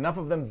 And if enough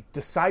of them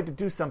decide to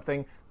do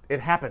something, it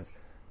happens.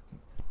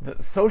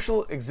 The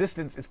social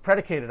existence is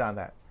predicated on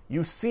that.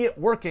 You see it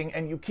working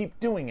and you keep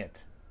doing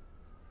it.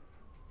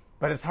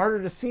 But it's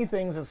harder to see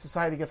things as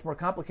society gets more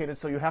complicated,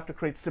 so you have to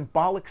create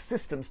symbolic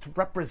systems to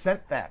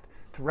represent that,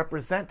 to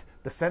represent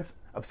the sense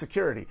of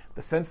security,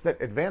 the sense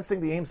that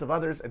advancing the aims of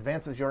others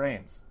advances your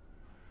aims.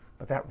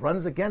 But that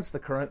runs against the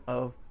current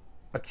of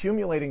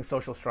accumulating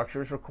social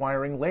structures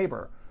requiring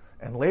labor,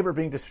 and labor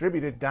being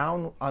distributed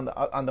down on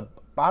the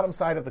bottom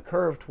side of the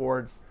curve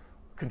towards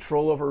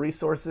control over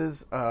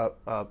resources,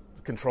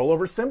 control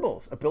over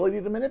symbols, ability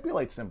to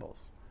manipulate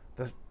symbols,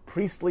 the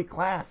priestly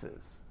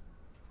classes.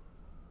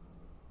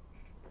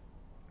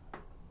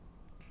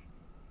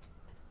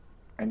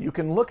 And you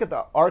can look at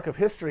the arc of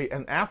history,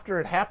 and after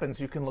it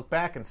happens, you can look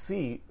back and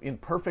see in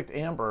perfect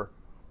amber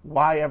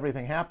why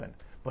everything happened.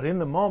 But in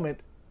the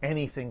moment,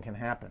 anything can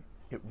happen.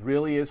 It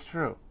really is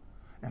true.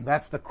 And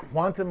that's the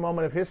quantum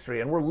moment of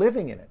history, and we're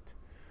living in it.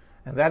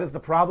 And that is the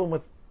problem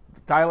with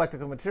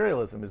dialectical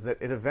materialism, is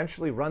that it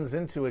eventually runs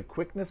into a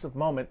quickness of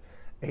moment,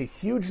 a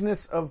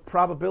hugeness of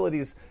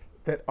probabilities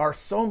that are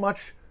so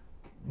much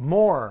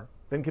more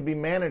than can be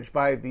managed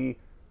by the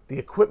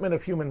equipment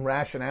of human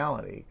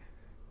rationality,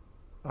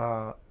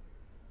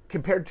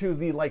 compared to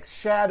the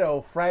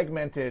shadow,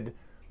 fragmented,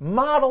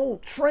 model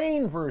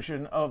train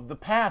version of the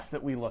past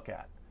that we look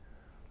at.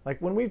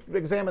 Like when we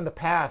examine the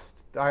past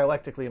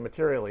dialectically and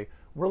materially,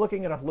 we're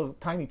looking at a little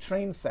tiny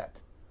train set,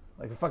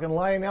 like a fucking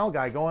Lionel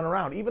guy going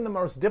around. Even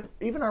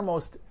our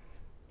most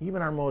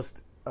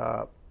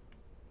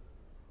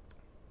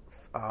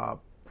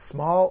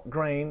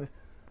small-grained,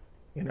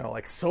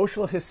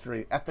 social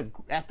history at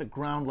the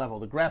ground level,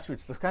 the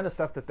grassroots, the kind of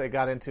stuff that they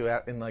got into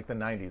in the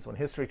 90s, when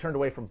history turned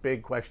away from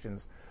big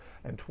questions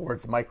and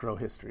towards micro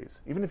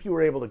histories. Even if you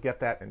were able to get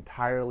that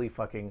entirely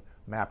fucking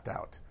mapped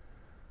out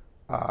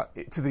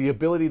to the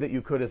ability that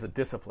you could as a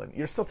discipline,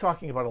 you're still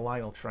talking about a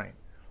Lionel train.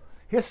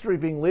 History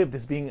being lived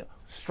is being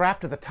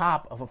strapped to the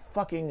top of a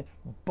fucking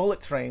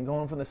bullet train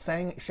going from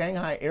the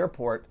Shanghai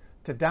airport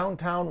to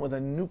downtown with a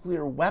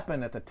nuclear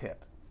weapon at the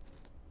tip.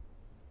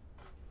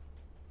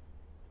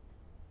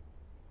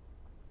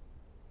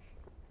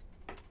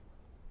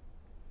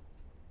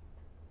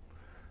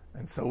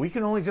 And so we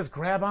can only just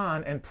grab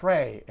on and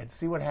pray and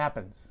see what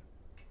happens.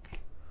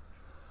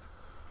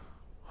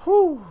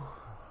 Whew.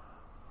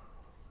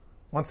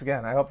 Once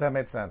again, I hope that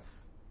made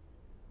sense.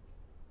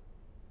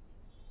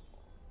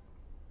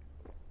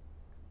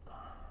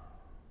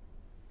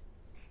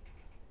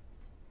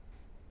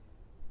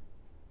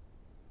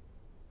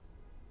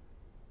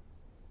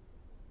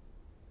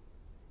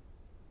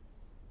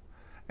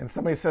 And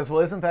somebody says,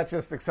 well, isn't that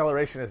just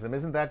accelerationism?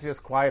 Isn't that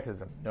just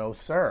quietism? No,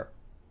 sir.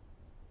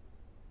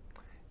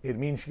 It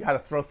means you got to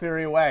throw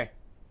theory away.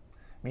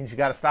 It means you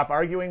got to stop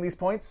arguing these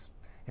points.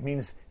 It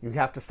means you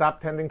have to stop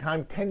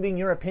tending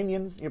your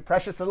opinions, your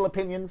precious little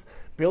opinions,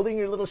 building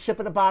your little ship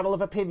in a bottle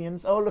of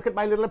opinions. Oh, look at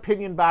my little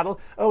opinion bottle.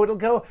 It'll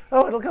go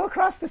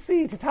across the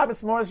sea to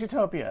Thomas More's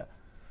utopia.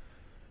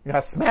 You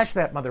got to smash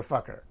that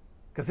motherfucker,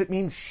 because it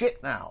means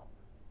shit now.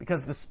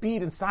 Because the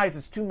speed and size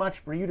is too much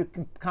for you to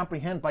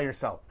comprehend by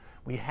yourself.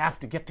 We have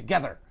to get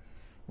together.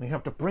 We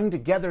have to bring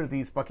together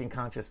these fucking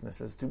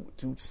consciousnesses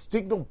to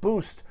signal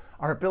boost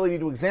our ability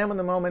to examine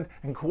the moment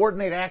and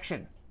coordinate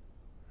action.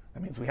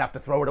 That means we have to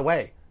throw it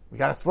away. We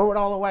got to throw it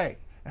all away.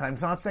 And I'm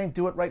not saying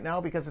do it right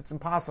now because it's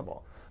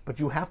impossible. But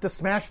you have to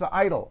smash the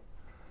idol.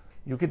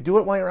 You could do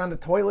it while you're on the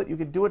toilet. You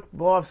could do it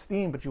blow off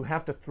steam. But you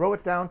have to throw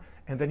it down.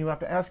 And then you have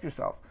to ask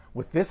yourself,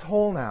 with this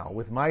hole now,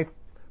 with my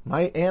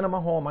anima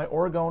hole, my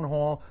orgone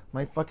hole,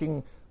 my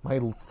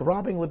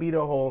throbbing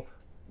libido hole,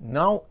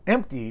 now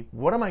empty,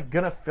 what am I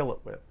going to fill it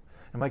with?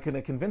 Am I going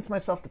to convince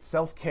myself that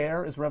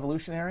self-care is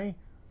revolutionary?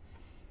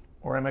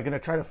 Or am I going to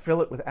try to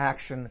fill it with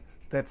action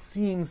that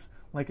seems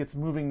like it's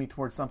moving me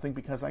towards something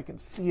because I can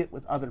see it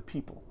with other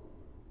people?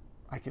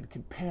 I can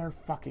compare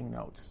fucking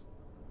notes.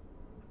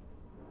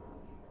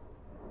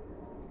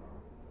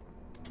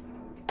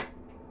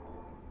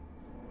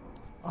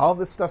 All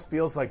this stuff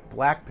feels like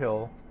black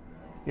pill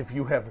if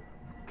you have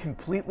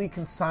completely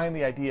consigned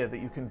the idea that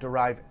you can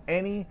derive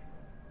any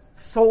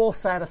soul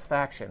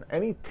satisfaction,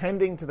 any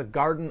tending to the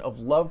garden of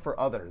love for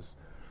others,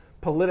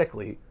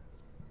 politically,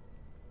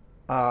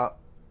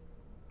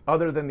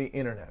 other than the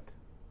internet.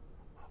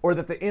 Or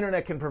that the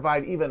internet can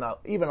provide even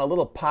a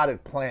little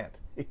potted plant.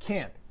 It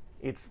can't.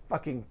 It's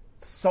fucking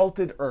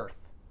salted earth.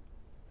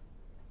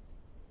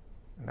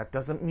 And that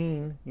doesn't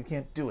mean you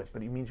can't do it,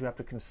 but it means you have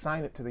to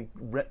consign it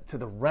to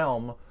the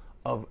realm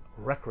of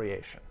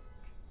recreation.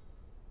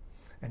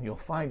 And you'll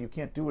find you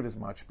can't do it as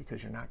much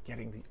because you're not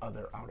getting the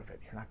other out of it.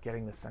 You're not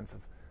getting the sense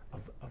of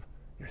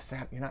you're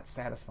not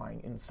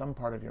satisfying in some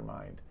part of your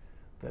mind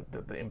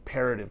the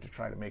imperative to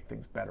try to make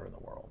things better in the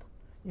world.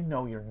 You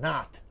know you're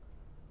not.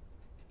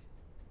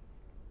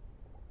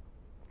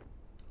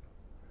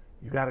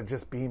 You got to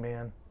just be,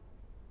 man.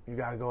 You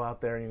got to go out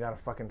there and you got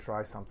to fucking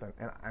try something.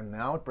 And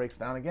now it breaks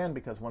down again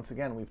because once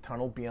again we've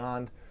tunneled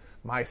beyond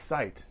my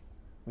sight.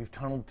 We've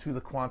tunneled to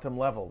the quantum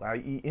level,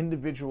 i.e.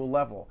 individual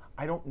level.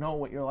 I don't know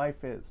what your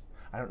life is.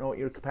 I don't know what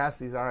your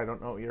capacities are. I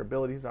don't know what your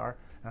abilities are.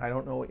 And I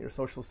don't know what your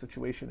social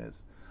situation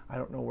is. I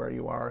don't know where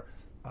you are,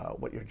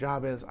 what your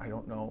job is. I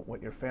don't know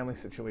what your family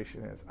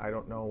situation is. I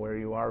don't know where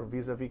you are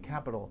vis-a-vis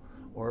capital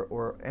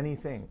or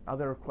anything,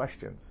 other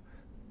questions.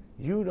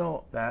 You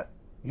know that.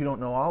 You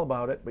don't know all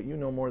about it, but you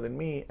know more than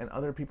me, and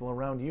other people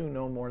around you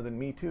know more than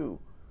me too.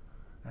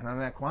 And on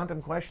that quantum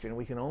question,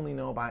 we can only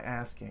know by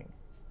asking.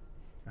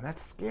 And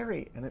that's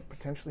scary, and it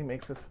potentially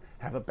makes us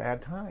have a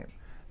bad time.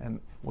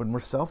 And when we're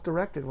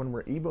self-directed, when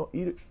we're ego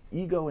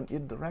and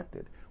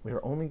id-directed, we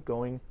are only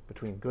going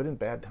between good and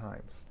bad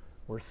times.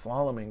 We're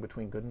slaloming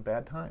between good and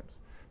bad times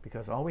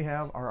because all we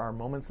have are our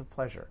moments of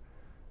pleasure.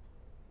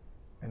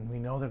 And we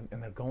know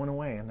they're going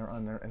away,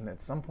 and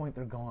at some point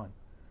they're gone.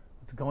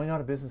 It's going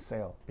out of business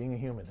sale, being a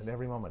human at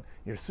every moment.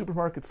 Your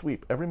supermarket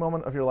sweep, every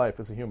moment of your life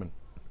as a human,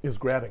 is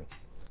grabbing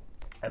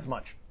as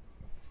much.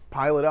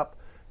 Pile it up.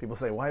 People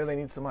say, why do they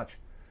need so much?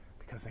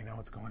 Because they know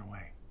it's going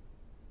away.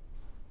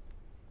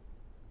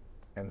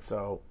 And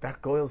so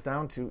that boils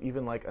down to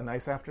even like a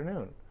nice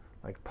afternoon,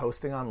 like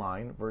posting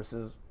online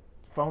versus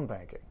phone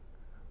banking.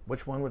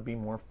 Which one would be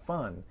more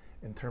fun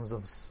in terms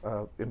of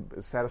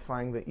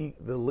satisfying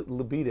the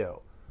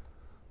libido?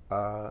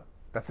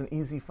 That's an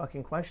easy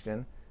fucking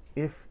question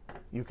if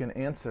you can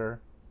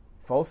answer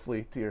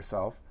falsely to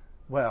yourself,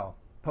 well,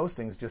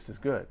 posting's just as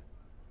good.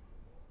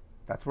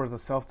 That's where the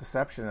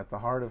self-deception at the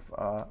heart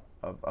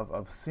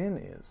of sin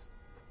is.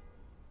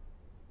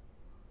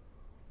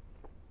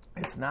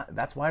 It's not.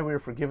 That's why we're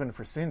forgiven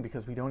for sin,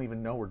 because we don't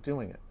even know we're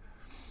doing it.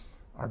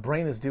 Our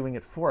brain is doing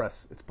it for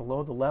us. It's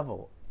below the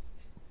level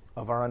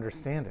of our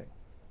understanding.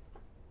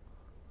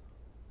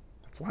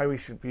 That's why we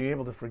should be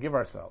able to forgive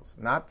ourselves.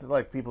 Not to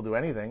like people do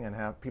anything and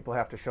have people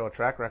have to show a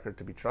track record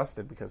to be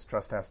trusted, because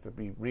trust has to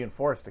be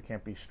reinforced. It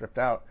can't be stripped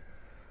out.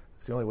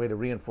 It's the only way to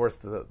reinforce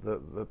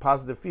the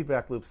positive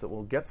feedback loops that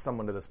will get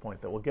someone to this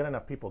point, that will get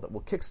enough people, that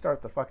will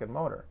kickstart the fucking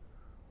motor.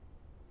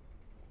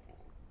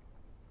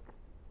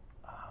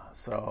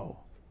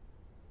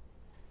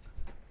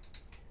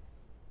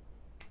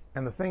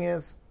 And the thing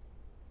is,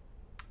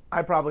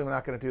 I probably am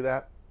not going to do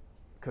that,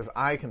 because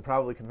I can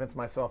probably convince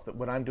myself that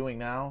what I'm doing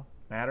now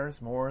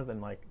matters more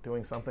than like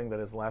doing something that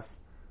is less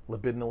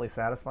libidinally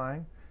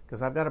satisfying,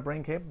 because I've got a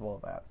brain capable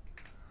of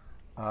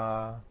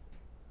that.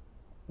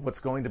 What's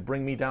going to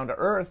bring me down to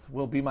earth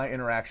will be my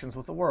interactions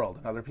with the world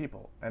and other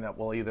people, and it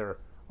will either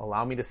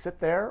allow me to sit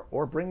there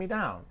or bring me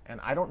down.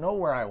 And I don't know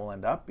where I will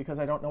end up, because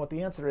I don't know what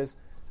the answer is.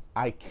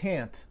 I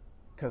can't,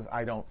 because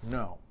I don't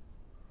know.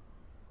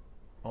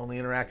 Only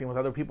interacting with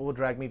other people will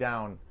drag me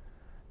down.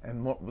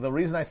 And the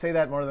reason I say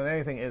that more than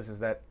anything is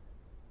that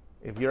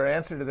if your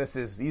answer to this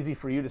is easy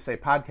for you to say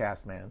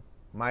podcast man,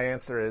 my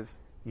answer is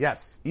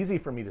yes, easy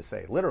for me to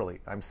say. Literally,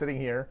 I'm sitting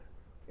here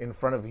in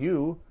front of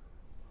you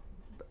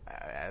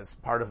as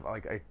part of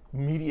like a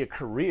media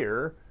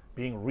career,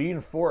 being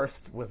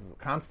reinforced with a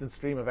constant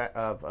stream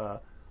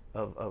of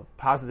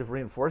positive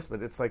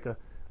reinforcement. It's like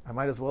I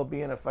might as well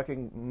be in a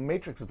fucking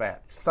matrix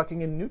vat,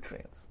 sucking in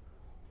nutrients.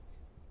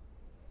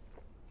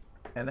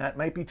 And that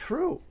might be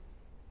true.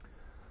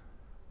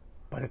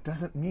 But it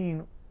doesn't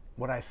mean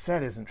what I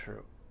said isn't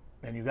true.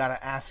 And you got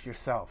to ask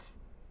yourself,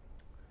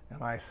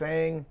 am I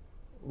saying,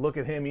 look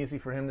at him, easy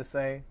for him to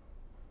say,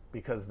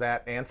 because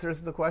that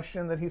answers the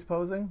question that he's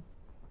posing?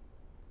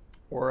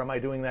 Or am I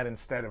doing that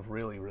instead of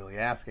really, really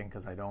asking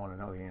because I don't want to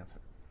know the answer?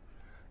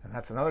 And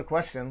that's another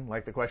question,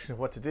 like the question of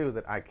what to do,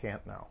 that I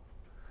can't know.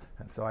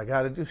 And so I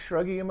got to do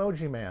shruggy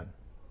emoji man.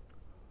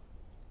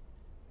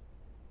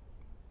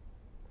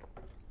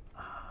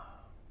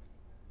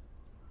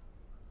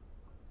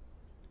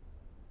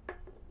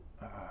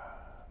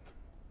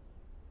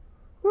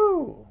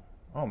 Woo!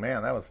 Oh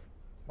man, that was,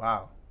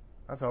 wow.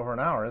 That's over an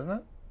hour, isn't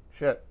it?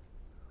 Shit.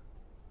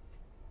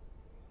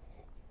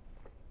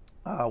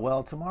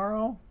 Well,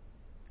 tomorrow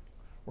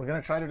we're going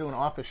to try to do an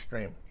office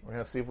stream. We're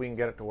going to see if we can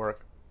get it to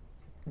work.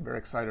 I'm very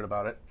excited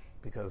about it,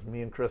 because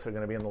me and Chris are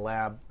going to be in the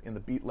lab, in the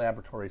Beat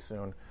Laboratory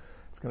soon.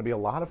 It's going to be a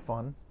lot of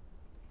fun.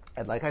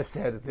 And like I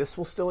said, this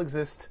will still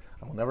exist.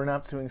 I will never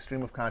not doing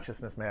stream of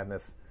consciousness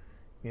madness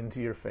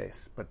into your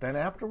face. But then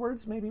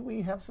afterwards, maybe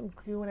we have some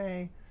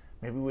Q&A.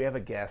 Maybe we have a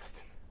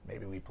guest.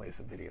 Maybe we play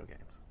some video games.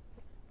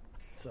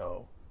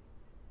 So,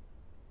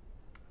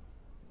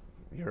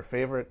 your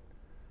favorite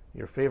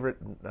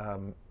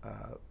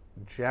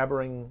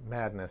jabbering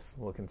madness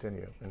will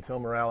continue until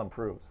morale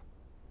improves.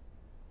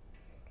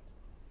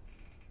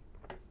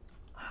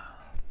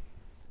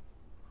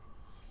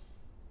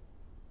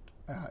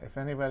 If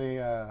anybody,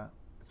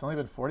 it's only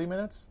been 40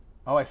 minutes.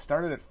 Oh, I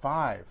started at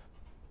 5.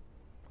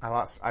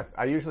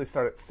 I usually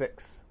start at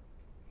 6,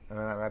 and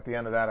then at the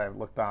end of that, I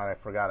looked down. I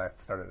forgot I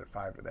started at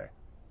 5 today.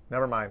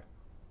 Never mind.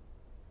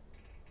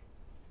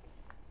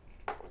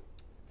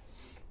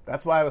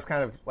 That's why I was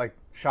kind of like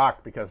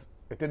shocked, because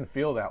it didn't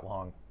feel that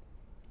long.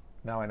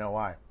 Now I know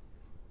why.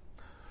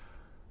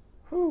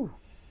 Whew.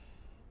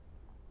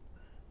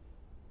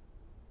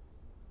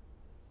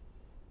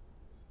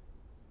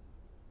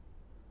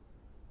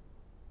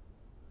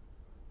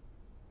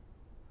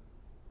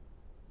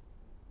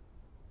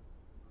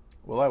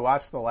 Will I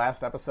watch the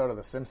last episode of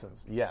The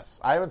Simpsons? Yes.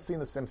 I haven't seen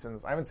The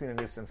Simpsons. I haven't seen a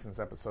new Simpsons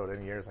episode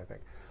in years, I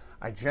think.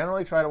 I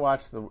generally try to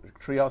watch the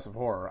Treehouse of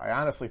Horror. I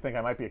honestly think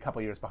I might be a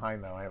couple years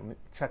behind, though. I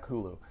check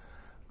Hulu.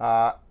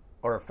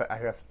 Or I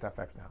guess it's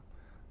FX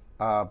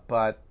now.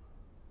 But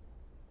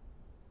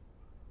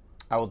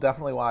I will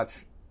definitely watch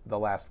the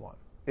last one,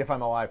 if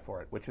I'm alive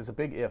for it, which is a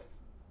big if.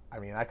 I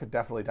mean, I could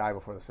definitely die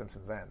before The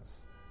Simpsons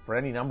ends, for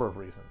any number of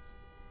reasons.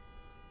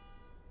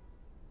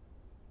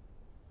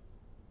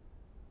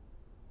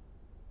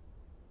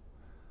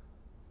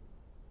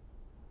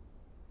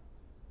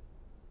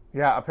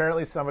 Yeah,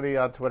 apparently somebody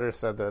on Twitter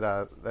said that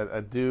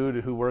a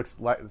dude who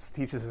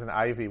teaches in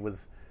Ivy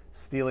was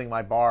stealing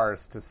my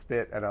bars to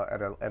spit at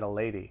a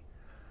lady.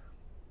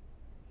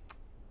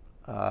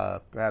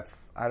 I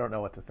don't know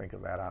what to think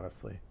of that,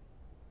 honestly.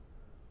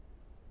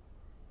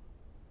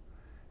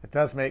 It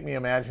does make me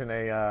imagine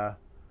an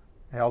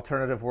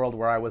alternative world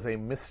where I was a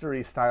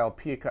mystery style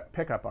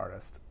pickup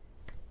artist,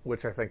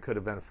 which I think could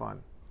have been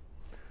fun.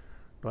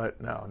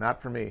 But no,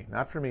 not for me.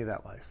 Not for me,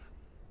 that life.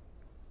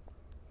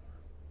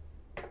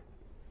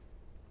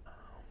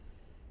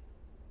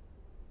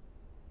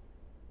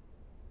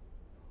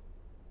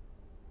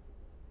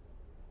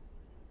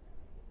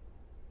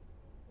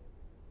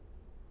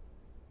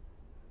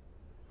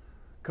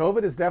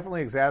 COVID is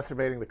definitely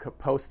exacerbating the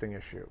posting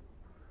issue.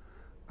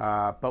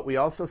 But we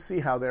also see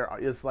how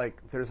there's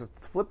a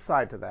flip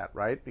side to that,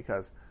 right?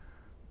 Because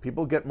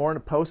people get more into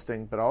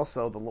posting, but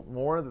also the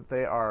more that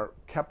they are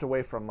kept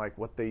away from like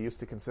what they used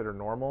to consider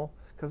normal,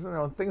 because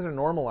things are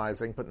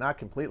normalizing, but not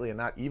completely and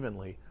not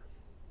evenly.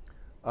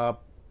 The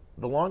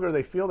longer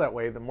they feel that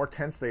way, the more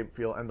tense they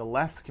feel, and the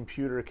less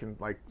computer can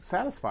like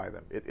satisfy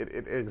them.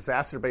 It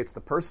exacerbates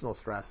the personal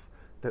stress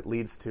that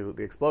leads to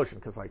the explosion,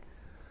 because like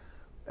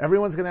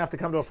everyone's going to have to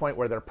come to a point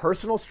where their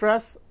personal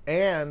stress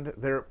and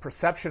their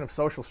perception of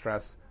social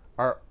stress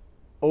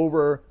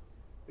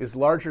is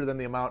larger than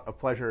the amount of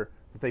pleasure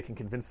that they can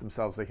convince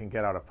themselves they can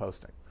get out of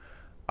posting.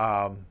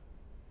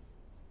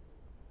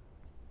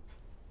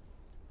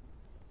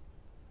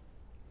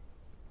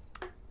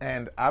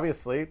 And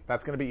obviously,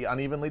 that's going to be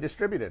unevenly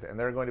distributed, and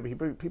there are going to be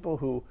people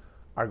who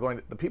are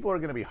going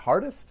to be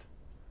hardest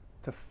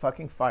to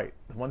fucking fight.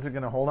 The ones who are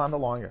going to hold on the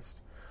longest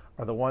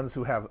are the ones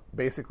who have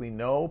basically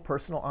no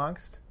personal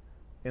angst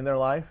in their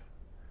life,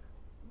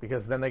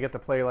 because then they get to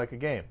play like a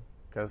game.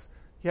 Because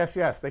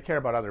yes, they care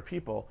about other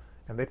people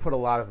and they put a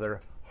lot of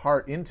their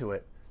heart into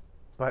it,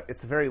 but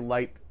it's a very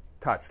light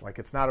touch. Like,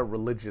 it's not a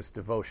religious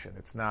devotion.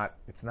 It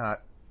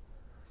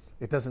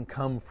doesn't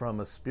come from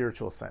a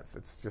spiritual sense.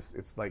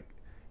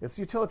 It's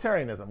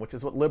utilitarianism, which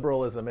is what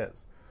liberalism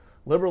is.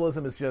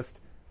 Liberalism is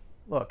just,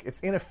 look, it's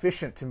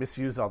inefficient to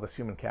misuse all this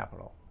human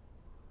capital.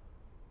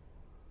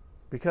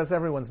 Because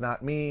everyone's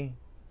not me.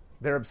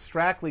 They're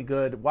abstractly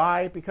good.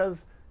 Why?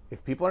 Because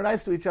if people are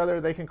nice to each other,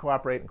 they can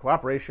cooperate, and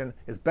cooperation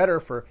is better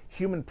for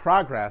human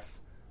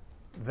progress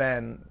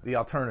than the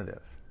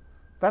alternative.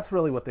 That's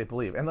really what they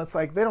believe. And it's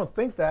like, they don't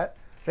think that.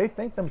 They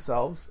think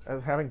themselves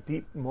as having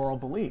deep moral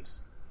beliefs.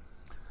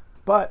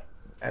 But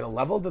at a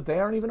level that they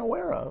aren't even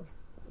aware of,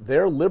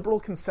 their liberal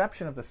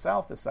conception of the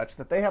self is such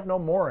that they have no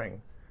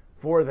mooring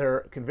for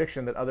their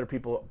conviction that other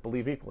people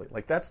believe equally.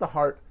 Like, that's the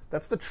heart,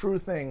 that's the true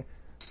thing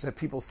that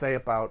people say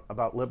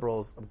about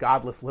liberals,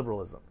 godless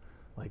liberalism,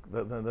 like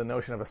the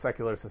notion of a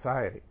secular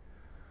society.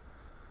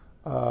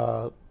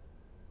 That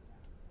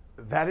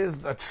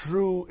is a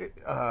true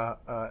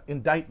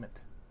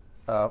indictment.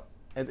 And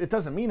it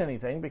doesn't mean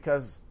anything,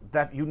 because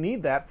that you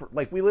need that for,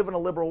 like, we live in a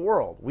liberal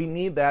world. We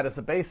need that as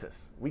a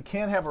basis. We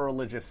can't have a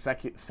religious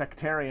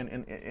sectarian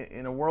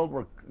in a world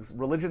where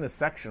religion is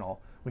sectional.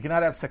 We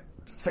cannot have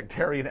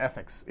sectarian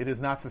ethics. It is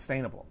not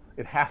sustainable.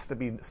 It has to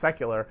be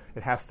secular.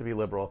 It has to be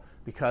liberal,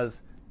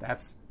 because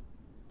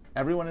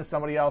everyone is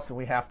somebody else, and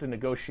we have to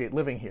negotiate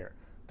living here.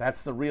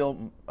 That's the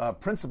real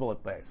principle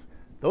at base.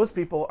 Those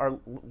people are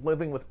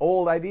living with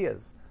old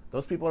ideas.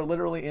 Those people are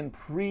literally in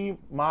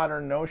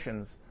pre-modern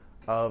notions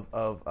of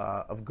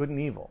good and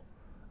evil,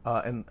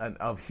 and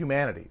of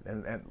humanity,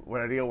 and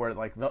what idea where,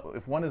 like,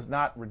 if one is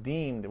not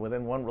redeemed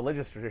within one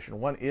religious tradition,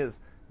 one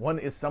is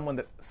someone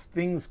that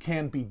things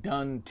can be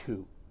done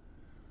to.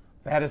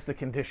 That is the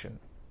condition.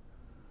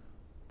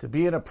 To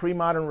be in a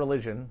pre-modern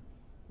religion,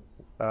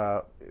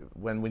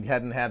 when we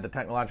hadn't had the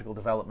technological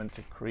development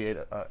to create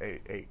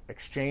a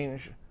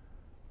exchange,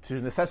 to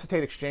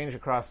necessitate exchange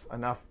across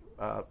enough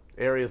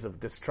areas of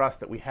distrust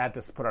that we had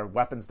to put our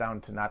weapons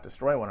down to not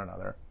destroy one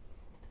another.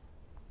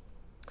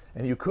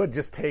 And you could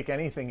just take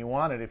anything you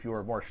wanted if you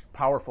were more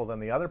powerful than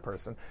the other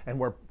person, and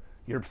where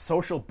your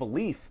social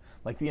belief,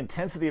 like the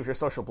intensity of your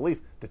social belief,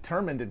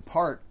 determined in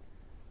part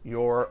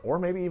or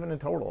maybe even in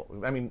total,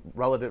 I mean,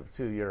 relative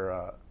to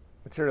your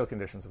material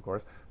conditions, of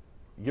course,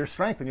 your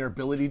strength and your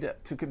ability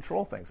to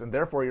control things, and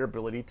therefore your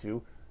ability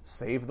to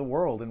save the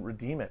world and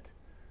redeem it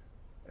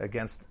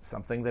against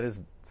something that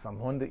is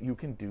someone that you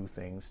can do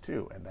things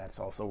to. And that's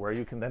also where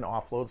you can then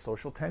offload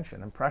social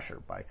tension and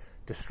pressure by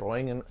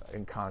destroying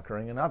and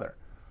conquering another.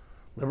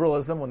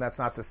 Liberalism, when that's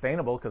not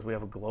sustainable because we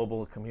have a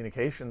global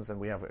communications and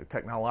we have a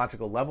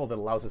technological level that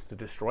allows us to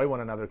destroy one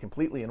another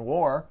completely in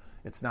war,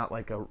 it's not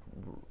like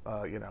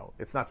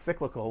it's not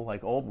cyclical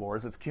like old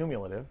wars, it's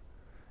cumulative.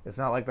 It's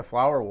not like the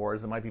flower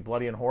wars that might be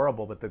bloody and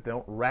horrible, but that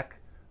don't wreck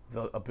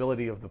the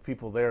ability of the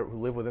people there who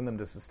live within them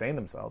to sustain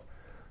themselves.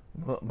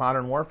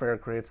 Modern warfare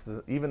creates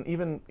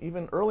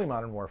even early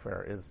modern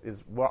warfare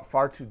is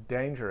far too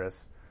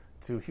dangerous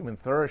to human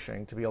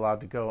flourishing to be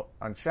allowed to go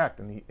unchecked,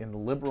 and the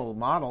liberal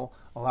model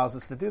allows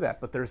us to do that.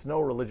 But there's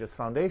no religious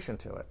foundation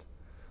to it.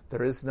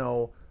 There is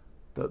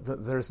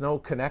there's no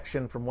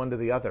connection from one to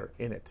the other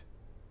in it.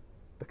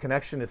 The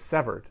connection is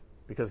severed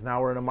because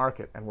now we're in a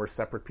market and we're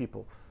separate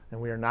people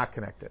and we are not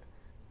connected,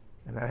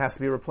 and that has to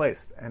be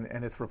replaced. And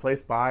it's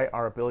replaced by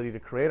our ability to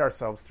create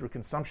ourselves through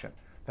consumption.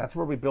 That's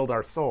where we build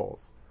our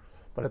souls.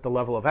 But at the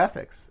level of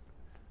ethics,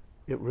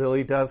 it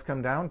really does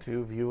come down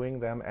to viewing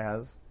them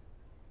as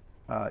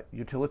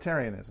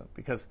utilitarianism,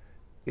 because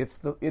it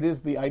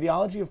is the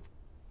ideology of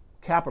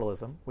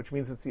capitalism, which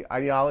means it's the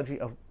ideology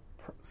of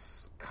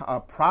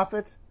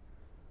profit,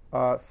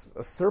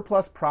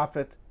 surplus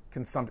profit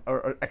consumption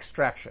or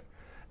extraction,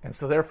 and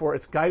so therefore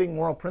its guiding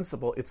moral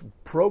principle, its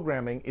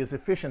programming is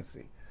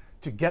efficiency,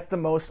 to get the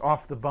most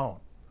off the bone.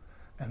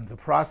 And the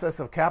process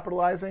of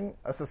capitalizing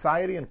a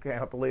society and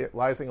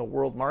capitalizing a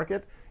world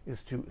market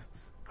is to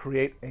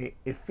create an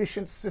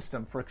efficient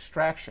system for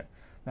extraction.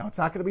 Now, it's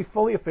not going to be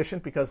fully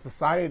efficient because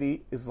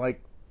society is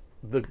like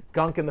the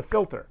gunk in the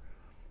filter,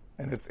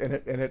 and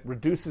it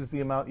reduces the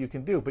amount you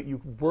can do. But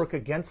you work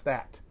against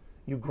that.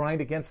 You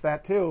grind against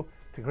that too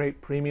to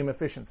create premium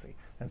efficiency.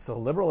 And so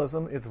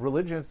liberalism, its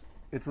religious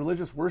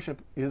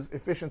worship is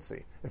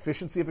efficiency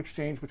of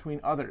exchange between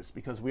others,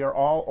 because we are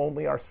all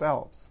only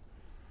ourselves.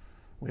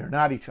 We are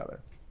not each other.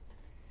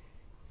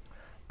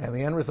 And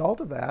the end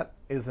result of that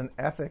is an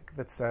ethic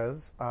that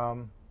says,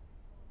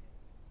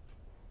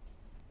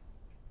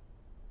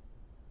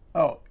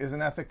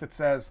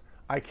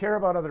 I care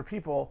about other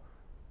people,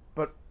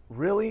 but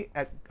really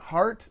at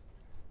heart,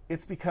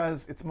 it's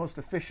because it's most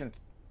efficient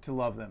to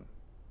love them.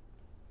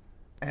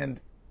 And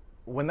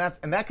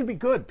that can be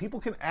good. People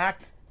can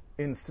act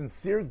in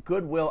sincere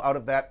goodwill out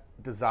of that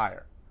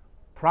desire.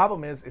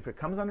 Problem is, if it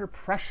comes under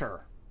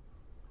pressure,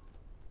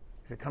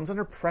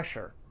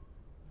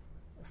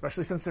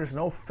 especially since there's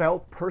no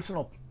felt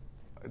personal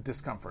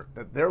discomfort,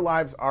 that their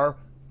lives are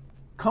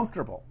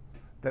comfortable,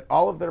 that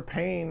all of their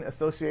pain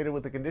associated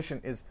with the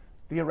condition is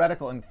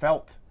theoretical and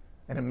felt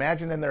and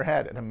imagined in their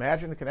head, and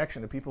imagined a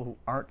connection to people who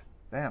aren't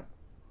them,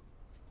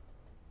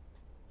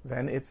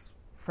 then it's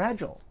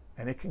fragile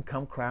and it can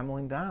come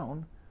crumbling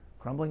down,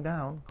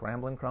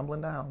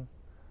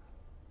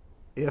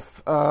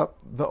 if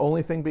the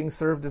only thing being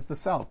served is the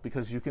self,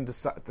 because you can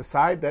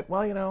decide that,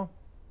 oh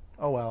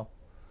well.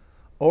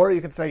 Or you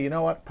can say,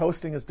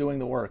 posting is doing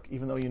the work,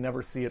 even though you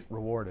never see it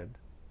rewarded.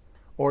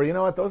 Or,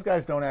 those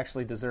guys don't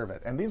actually deserve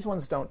it. And these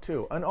ones don't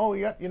too. And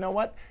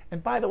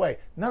And by the way,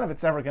 none of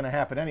it's ever going to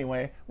happen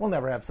anyway. We'll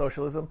never have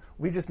socialism.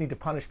 We just need to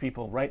punish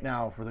people right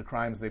now for the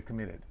crimes they've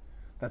committed.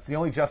 That's the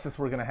only justice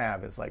we're going to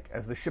have, is like,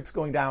 as the ship's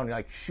going down,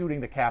 like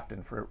shooting the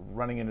captain for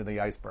running into the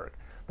iceberg.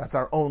 That's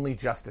our only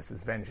justice,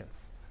 is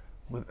vengeance.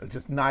 With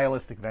just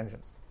nihilistic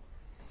vengeance.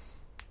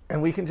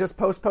 And we can just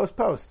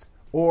post.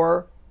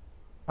 Or,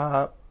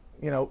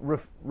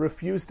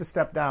 refuse to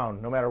step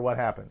down no matter what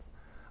happens.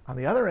 On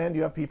the other end,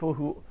 you have people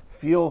who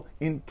feel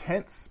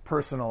intense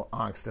personal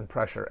angst and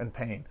pressure and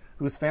pain,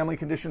 whose family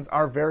conditions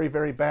are very,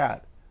 very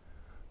bad.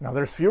 Now,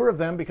 there's fewer of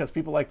them because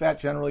people like that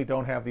generally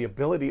don't have the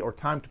ability or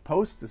time to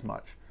post as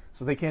much,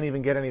 so they can't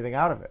even get anything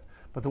out of it.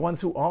 But the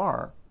ones who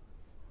are,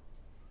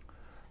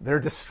 their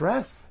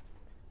distress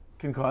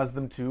can cause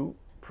them to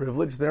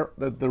privilege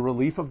the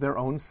relief of their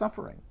own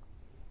suffering.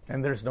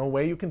 And there's no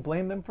way you can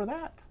blame them for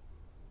that,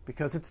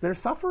 because it's their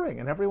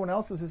suffering and everyone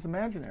else's is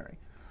imaginary.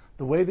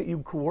 The way that you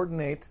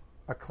coordinate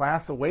a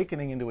class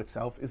awakening into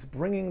itself is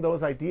bringing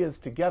those ideas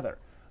together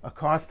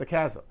across the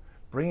chasm,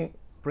 bringing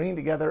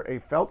together a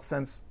felt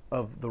sense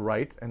of the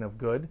right and of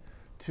good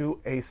to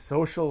a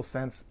social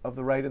sense of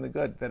the right and the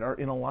good that are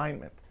in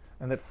alignment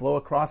and that flow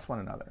across one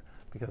another.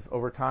 Because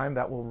over time,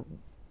 that will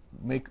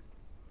make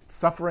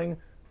suffering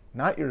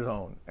not your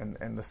own,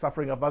 and the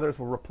suffering of others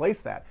will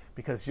replace that,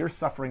 because you're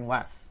suffering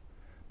less,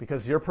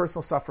 because your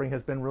personal suffering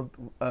has been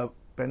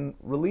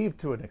relieved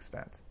to an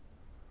extent,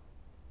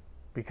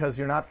 because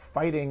you're not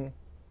fighting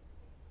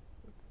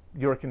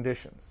your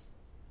conditions.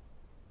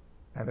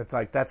 And it's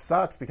like, that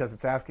sucks, because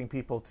it's asking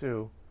people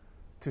to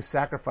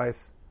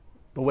sacrifice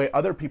the way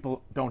other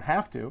people don't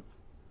have to,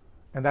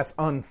 and that's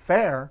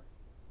unfair,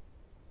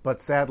 but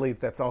sadly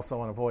that's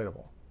also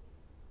unavoidable.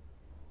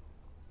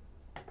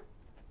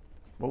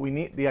 What we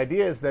need, the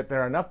idea is that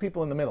there are enough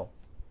people in the middle.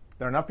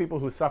 There are enough people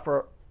who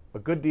suffer a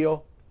good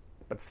deal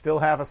but still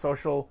have a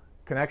social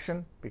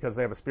connection because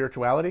they have a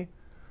spirituality,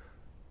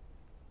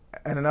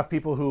 and enough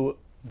people who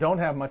don't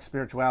have much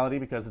spirituality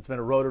because it's been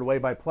eroded away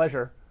by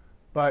pleasure,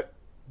 but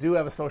do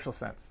have a social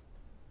sense,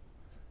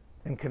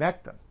 and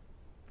connect them.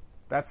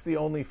 That's the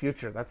only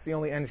future. That's the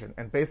only engine.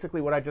 And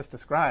basically what I just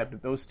described,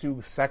 those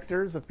two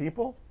sectors of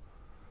people,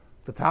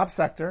 the top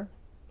sector,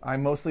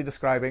 I'm mostly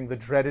describing the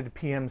dreaded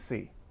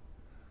PMC,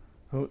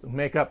 who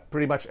make up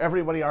pretty much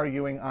everybody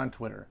arguing on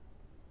Twitter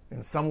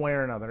in some way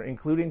or another,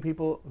 including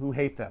people who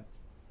hate them,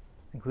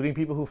 including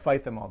people who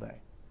fight them all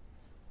day.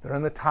 They're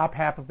in the top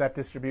half of that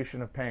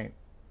distribution of pain.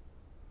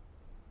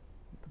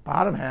 The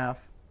bottom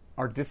half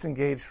are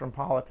disengaged from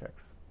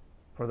politics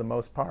for the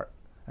most part.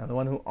 And the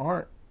ones who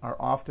aren't are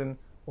often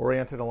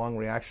oriented along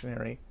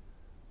reactionary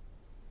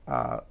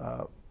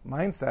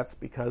mindsets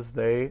because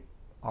they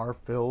are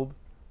filled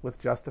with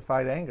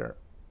justified anger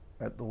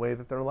at the way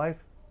that their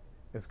life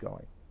is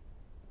going.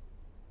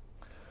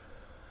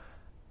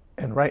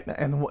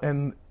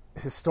 And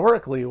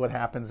historically, what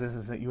happens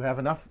is that you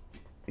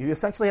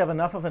essentially have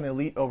enough of an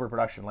elite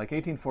overproduction. Like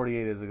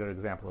 1848 is a good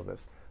example of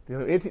this. The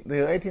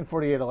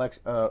 1848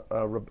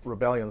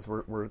 rebellions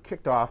were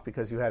kicked off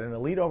because you had an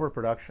elite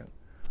overproduction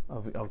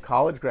of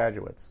college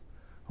graduates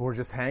who were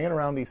just hanging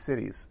around these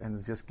cities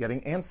and just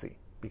getting antsy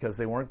because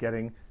they weren't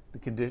getting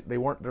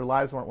their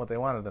lives weren't what they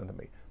wanted them to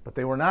be. But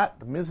they were not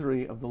the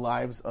misery of the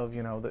lives of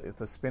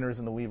the spinners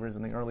and the weavers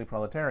and the early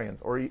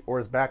proletarians, or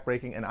as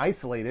backbreaking and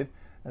isolated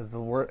as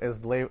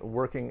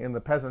working in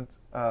the peasant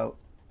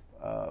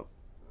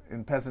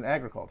in peasant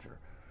agriculture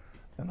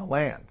and the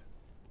land.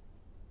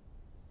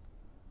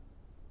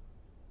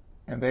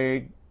 And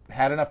they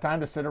had enough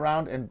time to sit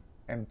around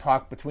and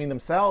talk between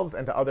themselves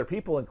and to other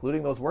people,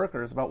 including those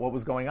workers, about what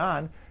was going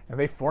on, and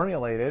they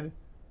formulated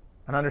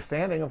an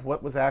understanding of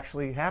what was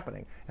actually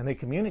happening. And they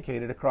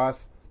communicated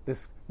across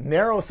this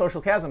narrow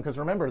social chasm, because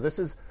remember, this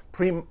is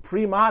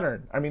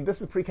pre-modern. I mean,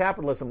 this is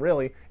pre-capitalism,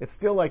 really. It's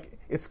still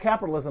it's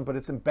capitalism, but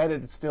it's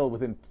embedded still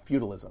within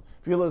feudalism.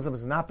 Feudalism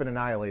has not been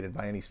annihilated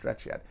by any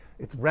stretch yet.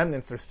 Its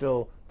remnants are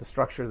still the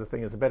structure the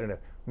thing is embedded in,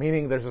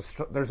 meaning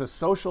there's a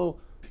social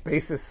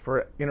basis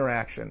for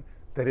interaction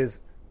that is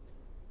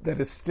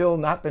still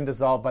not been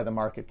dissolved by the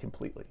market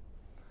completely.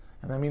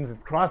 And that means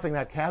that crossing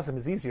that chasm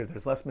is easier.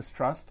 There's less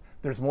mistrust.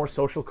 There's more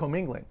social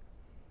commingling.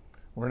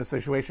 We're in a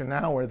situation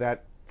now where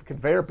that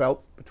conveyor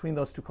belt between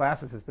those two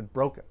classes has been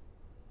broken.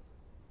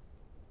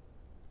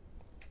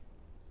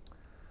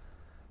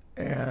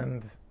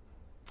 And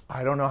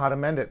I don't know how to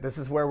mend it. This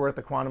is where we're at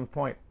the quantum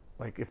point.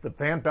 Like, if the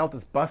fan belt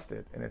is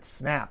busted and it's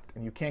snapped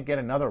and you can't get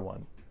another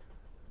one,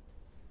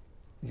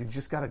 you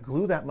just got to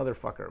glue that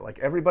motherfucker. Like,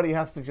 everybody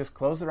has to just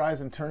close their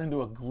eyes and turn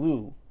into a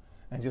glue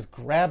and just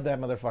grab that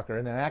motherfucker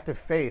in an act of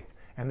faith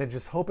and then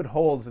just hope it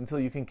holds until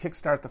you can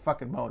kickstart the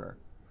fucking motor.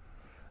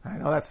 I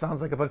know that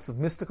sounds like a bunch of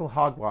mystical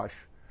hogwash,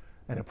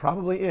 and it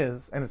probably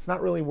is, and it's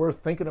not really worth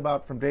thinking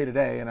about from day to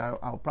day, and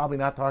I'll probably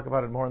not talk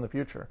about it more in the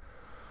future.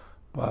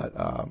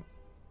 But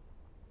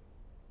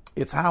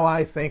it's how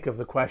I think of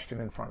the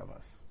question in front of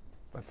us.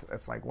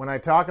 It's like, when I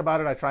talk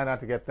about it, I try not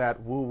to get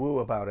that woo-woo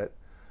about it,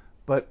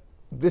 but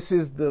this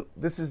is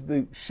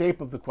the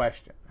shape of the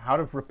question: how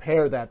to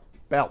repair that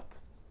belt.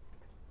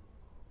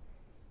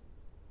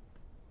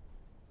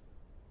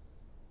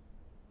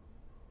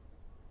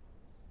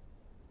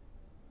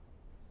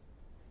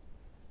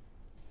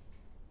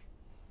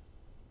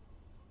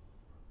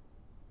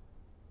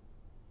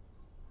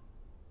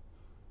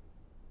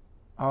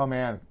 Oh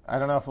man, I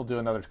don't know if we'll do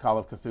another Call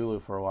of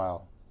Cthulhu for a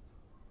while.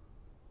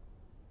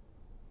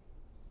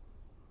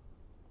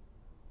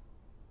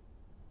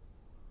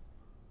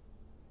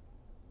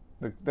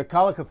 The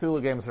Call of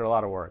Cthulhu games are a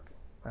lot of work,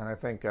 and I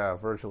think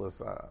Virgil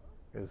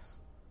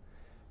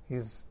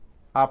he's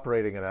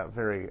operating at a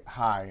very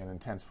high and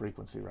intense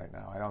frequency right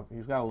now.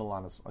 He's got a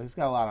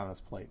lot on his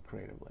plate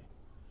creatively,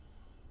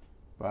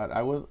 but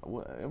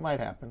it might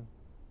happen.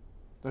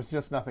 There's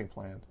just nothing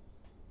planned.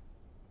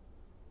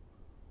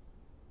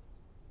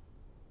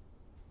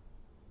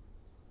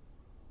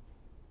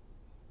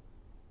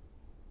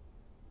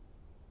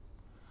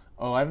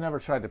 Oh, I've never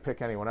tried to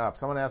pick anyone up.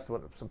 Someone asked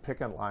what some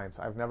pick-up lines.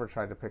 I've never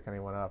tried to pick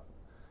anyone up.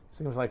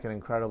 Seems like an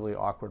incredibly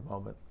awkward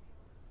moment.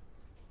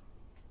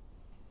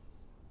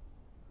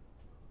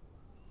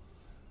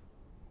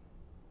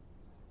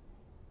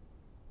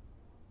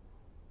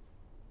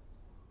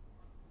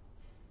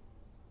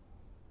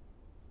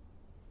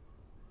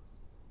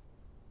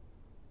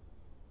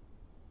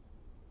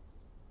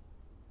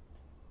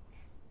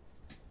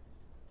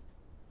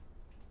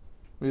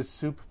 Is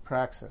soup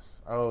praxis?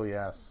 Oh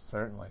yes,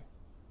 certainly.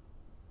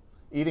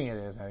 Eating it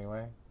is,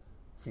 anyway.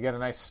 If you get a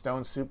nice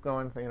stone soup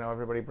going,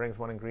 everybody brings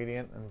one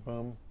ingredient, and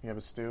boom, you have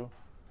a stew.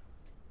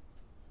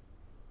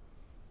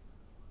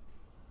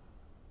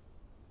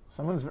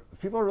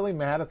 People are really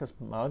mad at this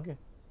mug. I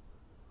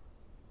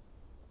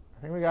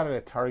think we got it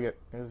at Target.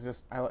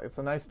 It's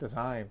a nice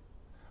design.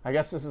 I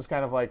guess this is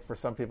kind of like, for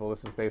some people,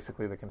 this is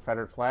basically the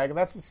Confederate flag, and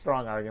that's a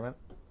strong argument.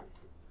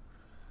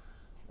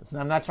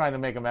 I'm not trying to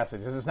make a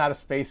message. This is not a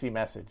spacey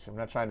message. I'm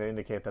not trying to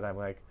indicate that I'm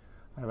an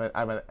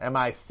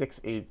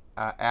MI6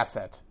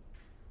 asset.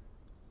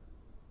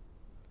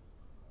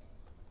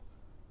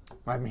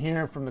 I'm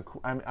here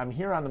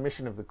on the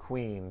mission of the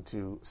Queen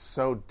to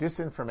sow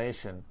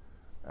disinformation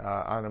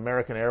on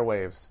American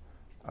airwaves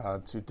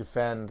to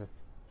defend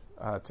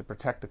to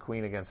protect the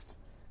Queen against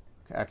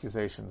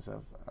accusations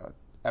of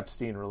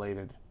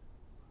Epstein-related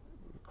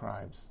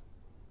crimes.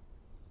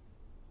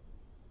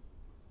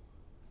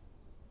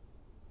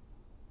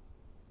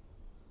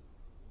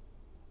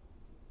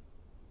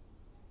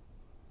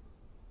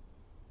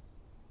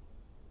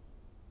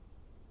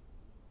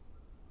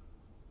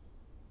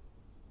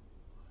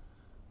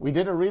 We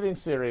did a reading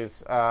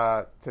series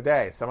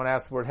today. Someone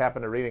asked what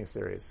happened to reading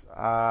series.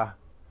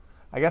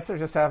 I guess there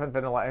just haven't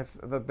been a lot.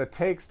 The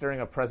takes during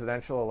a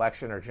presidential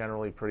election are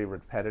generally pretty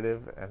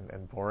repetitive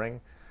and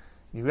boring.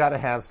 You've got to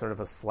have sort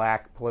of a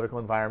slack political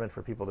environment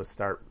for people to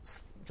start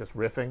just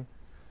riffing.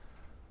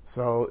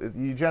 So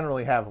you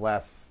generally have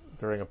less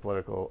during a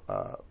political,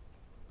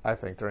 I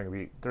think,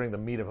 during the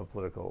meat of a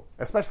political,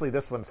 especially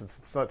this one,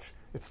 since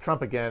it's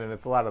Trump again, and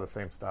it's a lot of the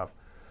same stuff.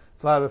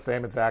 It's a lot of the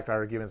same exact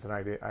arguments and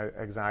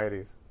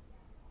anxieties.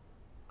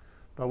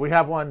 But we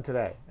have one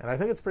today, and I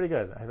think it's pretty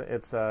good.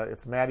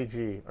 It's Maddie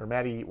G, or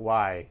Maddie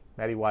Y,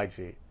 Maddie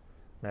YG,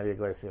 Maddie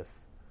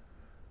Iglesias.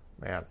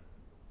 Man,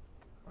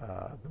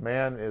 the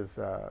man is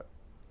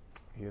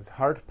he is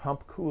heart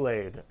pump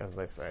Kool-Aid, as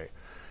they say.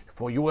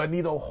 For you are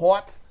neither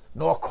hot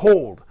nor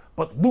cold,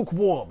 but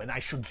lukewarm, and I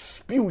should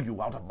spew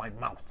you out of my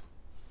mouth.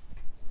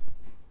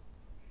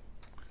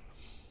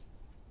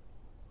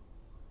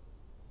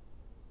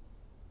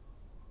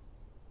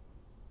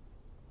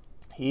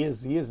 He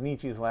is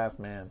Nietzsche's last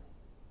man.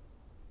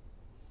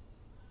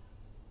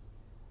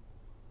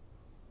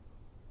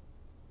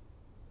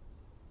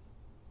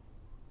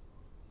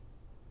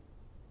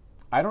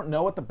 I don't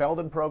know what the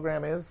Belden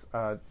program is.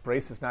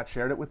 Brace has not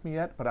shared it with me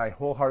yet, but I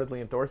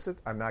wholeheartedly endorse it.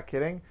 I'm not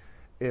kidding.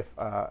 If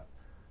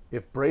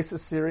Brace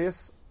is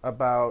serious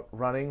about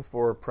running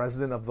for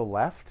president of the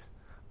left,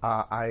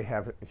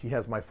 he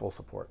has my full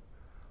support.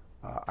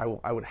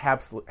 I would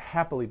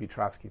happily be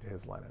Trotsky to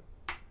his Lenin.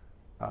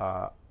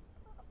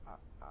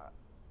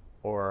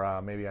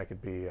 Or maybe I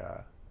could be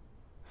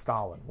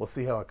Stalin. We'll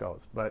see how it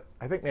goes. But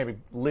I think maybe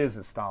Liz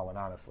is Stalin,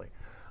 honestly.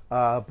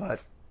 But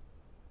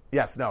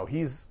yes, no,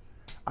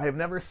 I've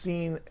never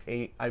seen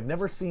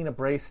a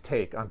Brace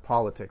take on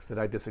politics that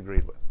I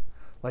disagreed with.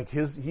 Like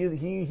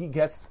he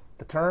gets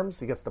the terms,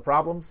 he gets the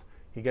problems,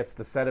 he gets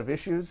the set of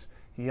issues,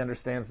 he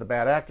understands the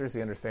bad actors,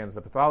 he understands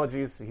the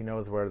pathologies, he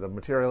knows where the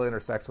material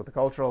intersects with the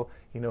cultural,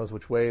 he knows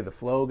which way the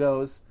flow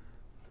goes.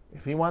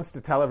 If he wants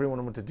to tell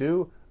everyone what to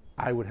do,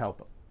 I would help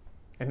him.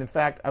 And in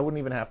fact, I wouldn't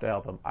even have to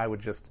help him. I would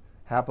just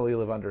happily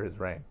live under his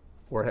reign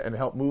and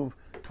help move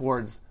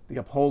towards the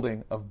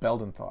upholding of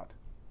Belden thought.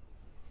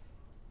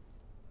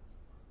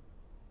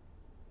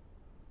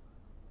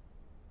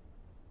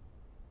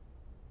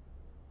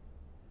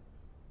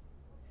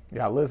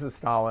 Yeah, Liz is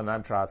Stalin,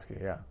 I'm Trotsky,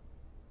 yeah.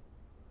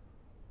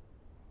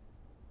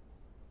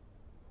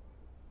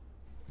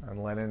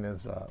 And Lenin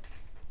is,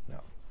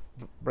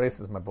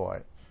 Brace is my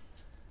boy.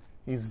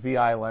 He's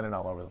VI Lenin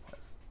all over the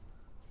place.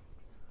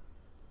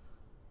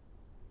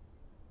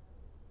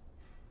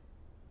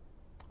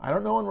 I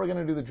don't know when we're going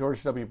to do the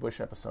George W.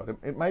 Bush episode.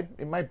 It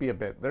might be a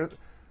bit.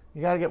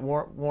 You got to get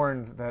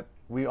warned that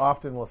we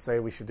often will say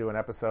we should do an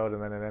episode,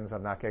 and then it ends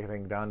up not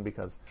getting done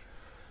because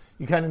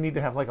you kind of need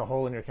to have like a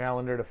hole in your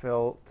calendar to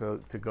fill to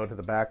go to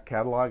the back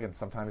catalog, and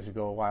sometimes you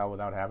go a while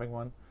without having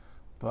one.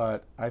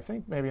 But I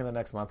think maybe in the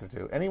next month or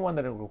two. Anyone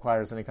that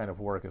requires any kind of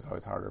work is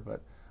always harder.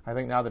 But I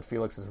think now that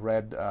Felix has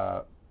read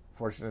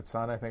Fortunate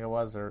Son, I think it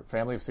was, or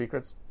Family of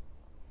Secrets,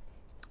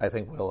 I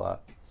think we'll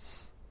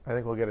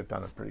get it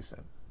done pretty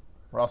soon.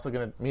 We're also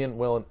going to, me and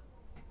Will and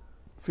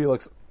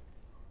Felix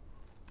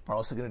are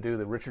also going to do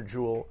the Richard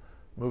Jewell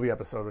movie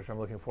episode, which I'm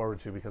looking forward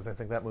to because I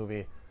thought that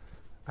movie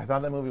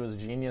was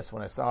genius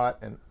when I saw it,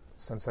 and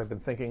since I've been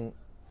thinking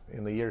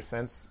in the years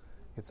since,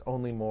 it's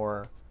only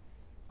more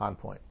on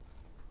point.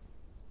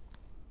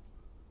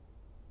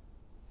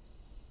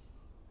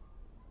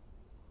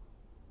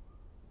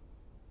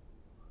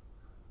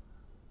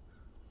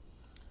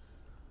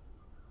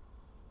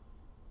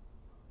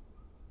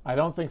 I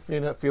don't think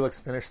Felix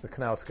finished the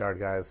Knausgaard,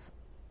 guys.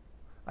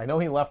 I know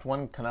he left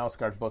one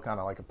Knausgaard book on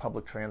a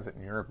public transit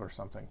in Europe or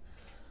something.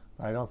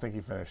 But I don't think he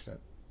finished it.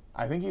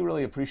 I think he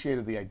really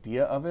appreciated the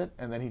idea of it,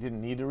 and then he didn't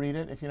need to read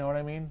it, if you know what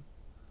I mean.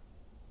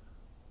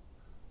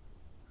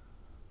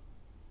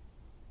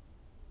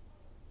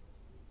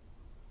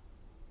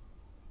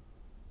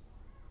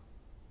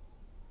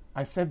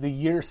 I said the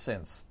year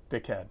since,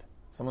 dickhead.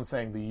 Someone's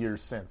saying the year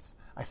since.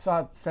 I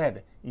saw it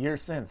said year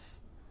since.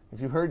 If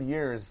you heard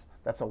years,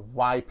 that's a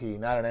YP,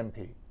 not an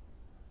MP.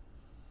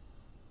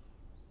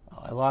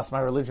 Oh, I lost my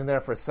religion there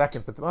for a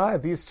second,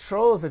 but these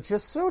trolls are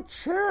just so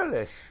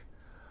churlish.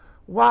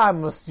 Why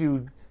must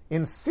you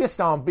insist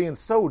on being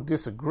so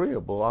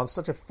disagreeable on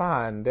such a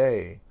fine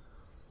day?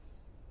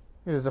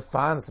 It is a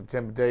fine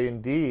September day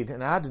indeed,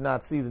 and I do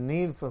not see the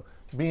need for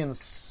being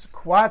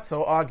quite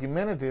so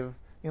argumentative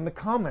in the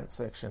comment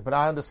section, but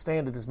I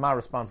understand it is my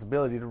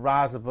responsibility to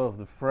rise above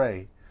the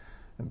fray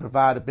and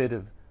provide a bit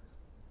of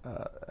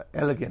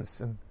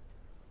elegance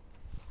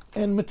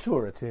and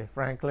maturity,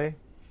 frankly.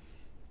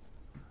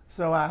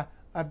 So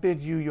I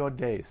bid you your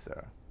day,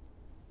 sir.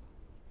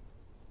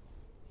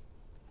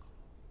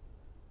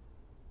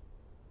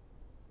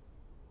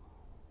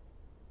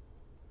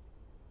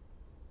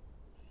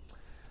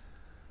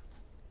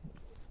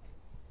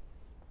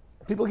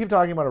 people keep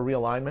talking about a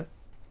realignment.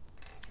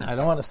 I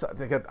don't want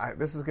to get.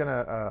 This is going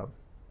to.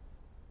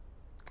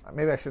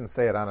 Maybe I shouldn't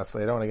say it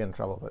honestly. I don't want to get in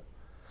trouble, but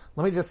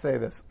let me just say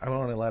this. I don't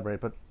want to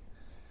elaborate, but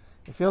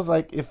it feels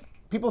like if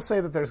people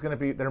say that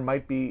there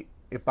might be,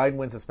 if Biden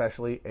wins,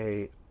 especially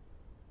a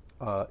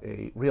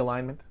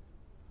realignment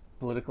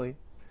politically.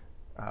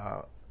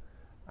 I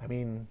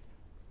mean,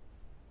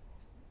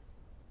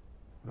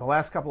 the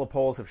last couple of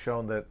polls have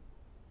shown that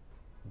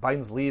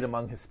Biden's lead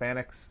among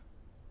Hispanics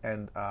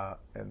and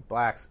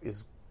blacks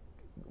is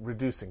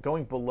reducing,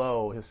 going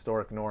below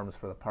historic norms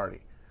for the party,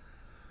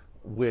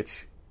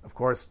 which, of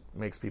course,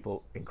 makes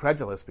people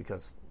incredulous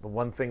because the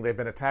one thing they've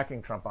been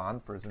attacking Trump on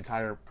for his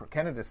entire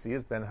candidacy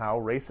has been how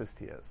racist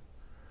he is.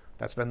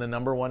 That's been the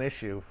number one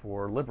issue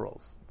for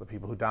liberals, the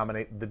people who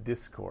dominate the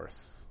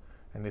discourse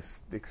and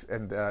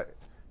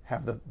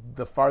have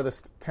the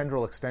farthest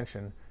tendril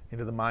extension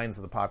into the minds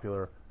of the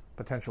popular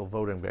potential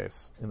voting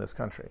base in this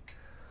country.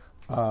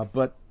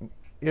 But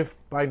if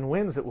Biden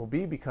wins, it will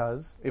be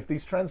because, if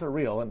these trends are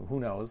real, and who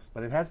knows,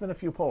 but it has been a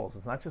few polls,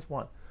 it's not just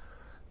one.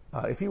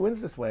 If he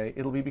wins this way,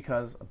 it'll be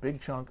because a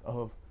big chunk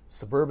of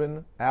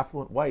suburban,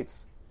 affluent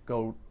whites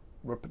go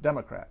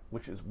Democrat,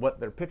 which is what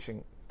they're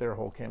pitching their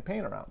whole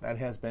campaign around. That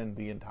has been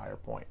the entire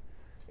point,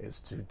 is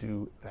to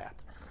do that.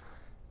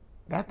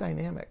 That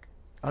dynamic,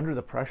 under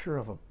the pressure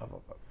of a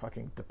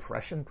fucking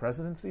depression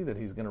presidency that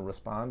he's going to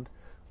respond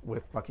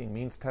with fucking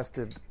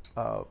means-tested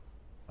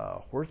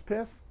horse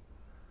piss,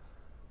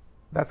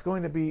 that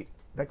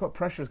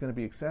pressure is going to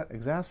be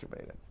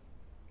exacerbated.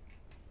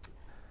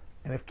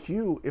 And if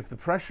the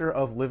pressure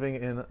of living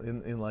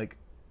in like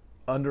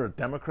under a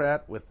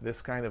Democrat with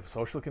this kind of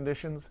social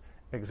conditions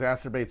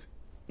exacerbates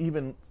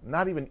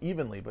not even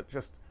evenly, but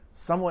just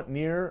somewhat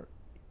near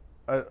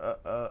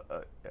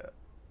a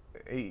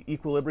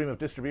equilibrium of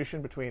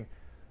distribution between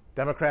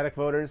Democratic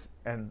voters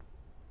and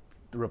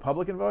the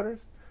Republican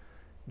voters,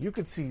 you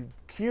could see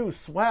Q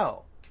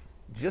swell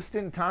just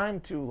in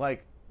time to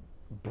like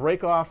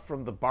break off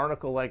from the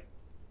barnacle-like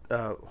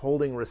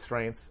holding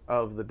restraints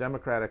of the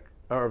Democratic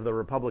or of the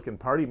Republican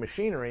Party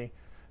machinery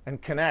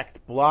and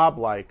connect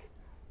blob-like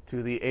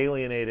to the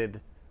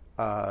alienated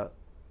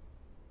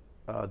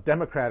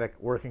Democratic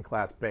working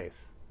class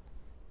base,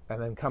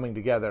 and then coming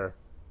together,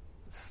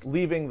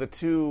 leaving the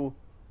two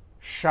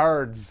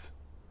shards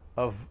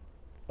of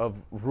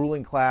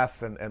ruling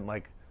class and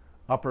like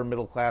upper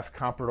middle class,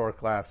 comprador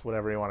class,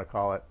 whatever you want to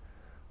call it,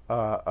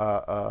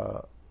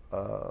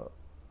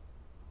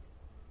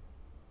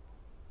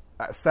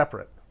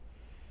 separate.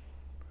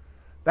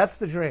 That's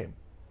the dream.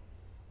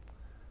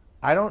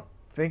 I don't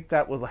think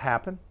that will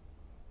happen.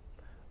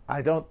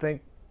 I don't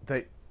think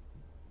that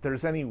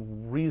there's any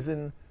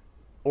reason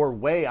or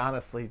way,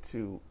 honestly,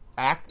 to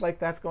act like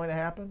that's going to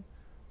happen.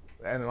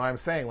 And what I'm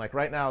saying, like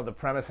right now, the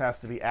premise has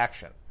to be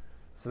action.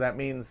 So that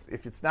means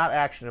if it's not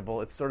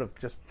actionable, it's sort of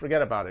just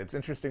forget about it. It's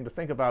interesting to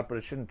think about, but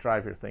it shouldn't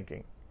drive your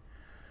thinking.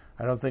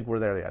 I don't think we're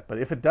there yet. But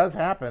if it does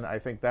happen, I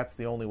think that's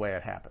the only way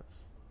it happens.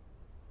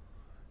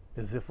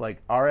 Is if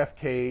like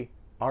RFK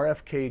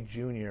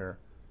Jr.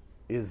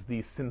 is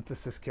the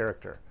synthesis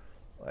character.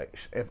 Like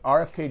if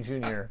RFK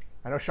Jr.,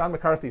 I know Sean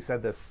McCarthy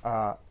said this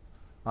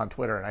on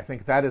Twitter, and I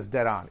think that is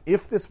dead on.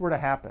 If this were to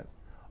happen,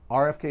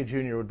 RFK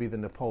Jr. would be the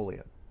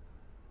Napoleon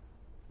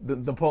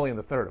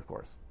III, of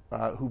course,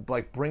 who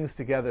like brings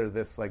together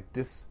this like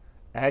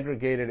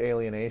disaggregated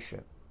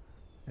alienation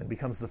and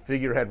becomes the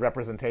figurehead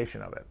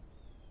representation of it.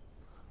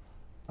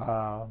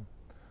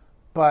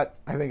 But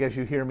I think as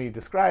you hear me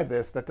describe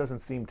this, that doesn't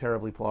seem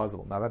terribly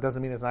plausible. Now, that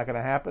doesn't mean it's not going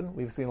to happen.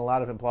 We've seen a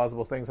lot of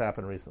implausible things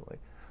happen recently.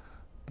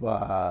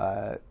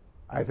 But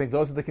I think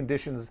those are the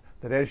conditions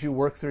that as you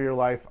work through your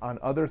life on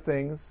other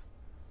things,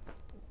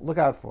 look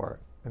out for it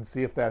and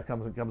see if that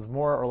becomes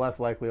more or less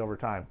likely over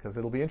time, because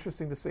it'll be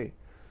interesting to see.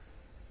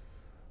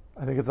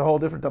 I think it's a whole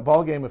different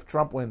ballgame if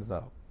Trump wins,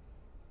 though.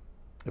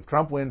 If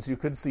Trump wins, you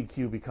could see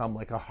Q become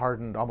like a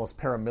hardened, almost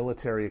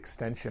paramilitary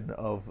extension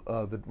of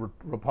the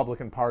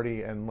Republican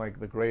Party and like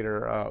the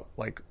greater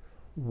like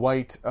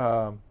white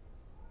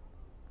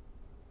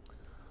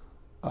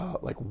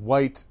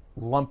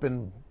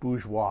lumpen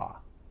bourgeois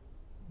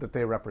that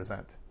they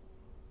represent,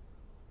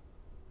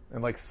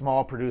 and like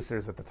small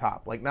producers at the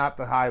top, like not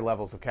the high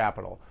levels of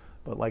capital,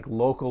 but like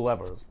local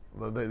levels,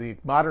 the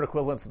modern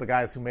equivalents of the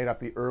guys who made up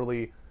the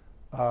early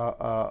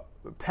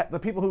the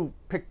people who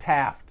picked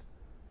Taft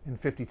in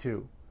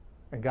 '52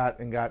 and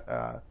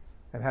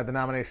had the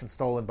nomination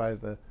stolen by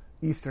the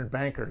Eastern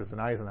bankers in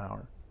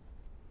Eisenhower.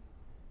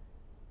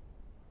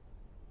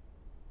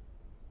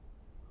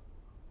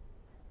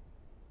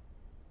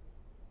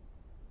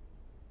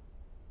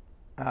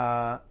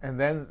 And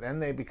then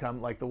they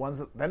become like the ones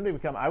that then they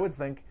become. I would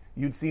think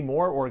you'd see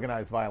more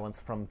organized violence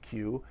from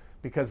Q,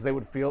 because they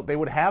would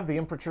have the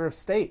imprimatur of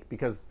state,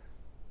 because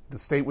the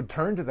state would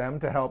turn to them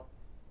to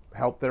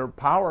help their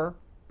power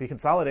be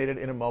consolidated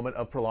in a moment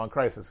of prolonged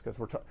crisis. Because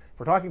if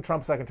we're talking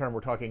Trump's second term, we're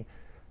talking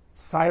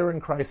siren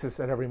crisis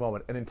at every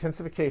moment, an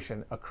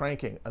intensification, a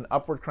cranking, an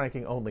upward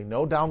cranking only,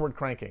 no downward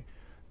cranking.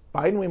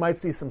 Biden, we might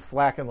see some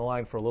slack in the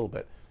line for a little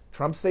bit.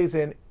 Trump stays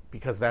in,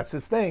 because that's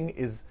his thing,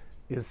 is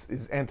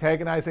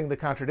antagonizing the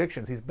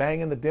contradictions. He's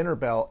banging the dinner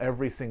bell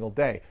every single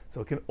day,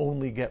 so it can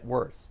only get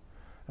worse.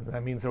 And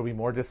that means there will be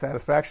more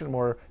dissatisfaction,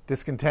 more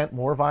discontent,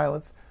 more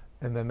violence,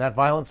 and then that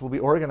violence will be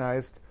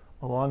organized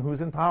along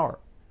who's in power.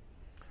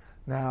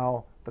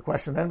 Now, the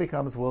question then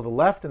becomes, will the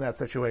left in that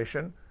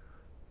situation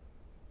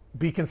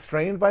be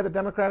constrained by the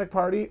Democratic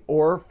Party,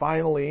 or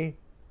finally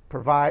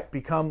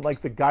become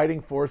like the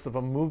guiding force of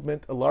a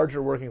movement, a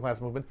larger working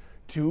class movement,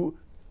 to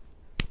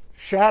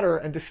shatter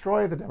and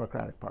destroy the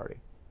Democratic Party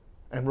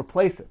and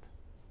replace it,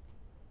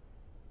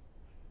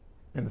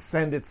 and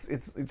send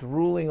its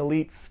ruling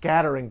elite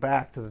scattering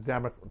back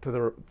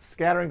to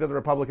scattering to the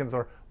Republicans,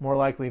 or more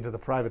likely to the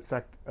private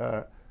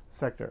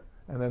sector,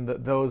 and then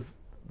those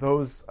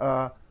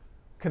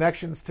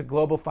connections to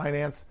global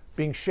finance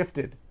being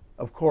shifted,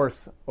 of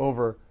course,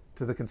 over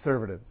to the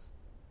conservatives,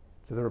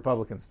 to the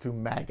Republicans, to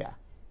MAGA.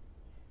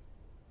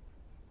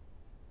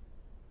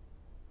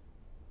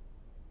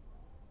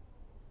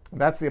 And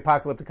that's the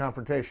apocalyptic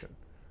confrontation.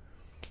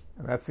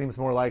 And that seems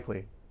more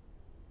likely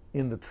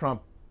in the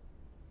Trump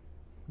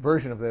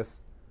version of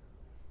this.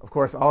 Of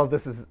course, all of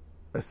this is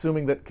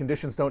assuming that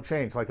conditions don't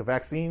change. Like a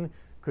vaccine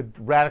could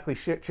radically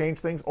change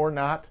things or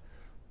not.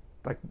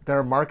 Like there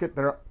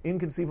are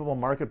inconceivable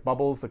market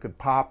bubbles that could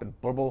pop and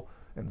bubble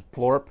and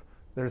plorp.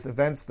 There's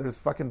events,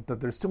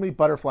 there's too many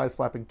butterflies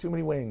flapping too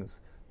many wings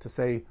to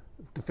say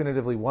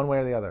definitively one way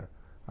or the other.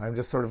 I'm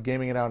just sort of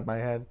gaming it out in my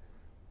head,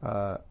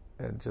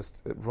 and just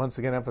once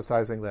again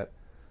emphasizing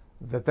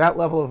that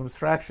level of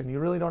abstraction, you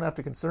really don't have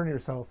to concern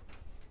yourself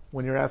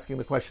when you're asking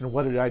the question,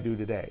 what did I do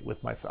today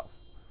with myself?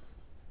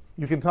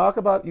 You can think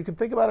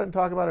about it and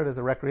talk about it as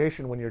a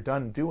recreation when you're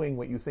done doing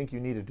what you think you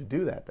needed to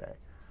do that day.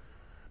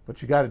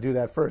 But you got to do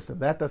that first, and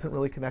that doesn't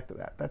really connect to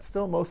that. That's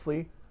still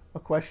mostly a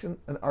question,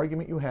 an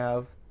argument you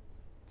have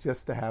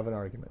just to have an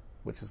argument,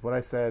 which is what I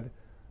said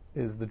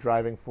is the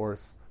driving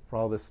force for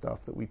all this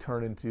stuff that we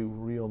turn into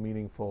real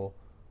meaningful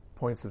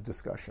points of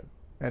discussion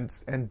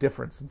and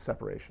difference and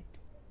separation.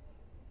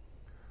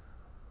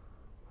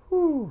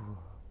 Whew.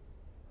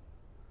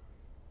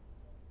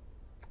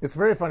 It's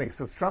very funny.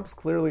 So Trump's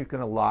clearly going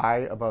to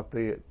lie about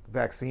the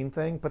vaccine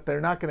thing, but they're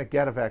not going to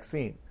get a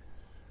vaccine.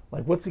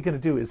 Like, what's he going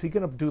to do? Is he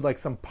going to do like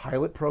some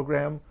pilot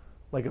program,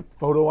 like a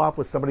photo op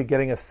with somebody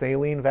getting a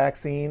saline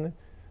vaccine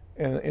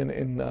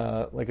in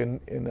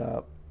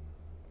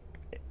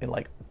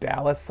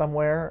Dallas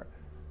somewhere?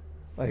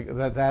 Like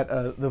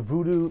the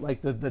voodoo,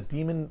 like the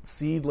demon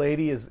seed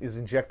lady is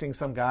injecting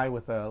some guy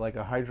with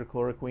a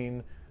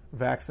hydrochloroquine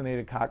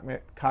vaccinated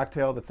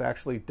cocktail that's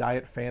actually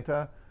Diet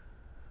Fanta.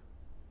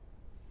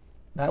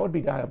 That would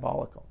be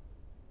diabolical,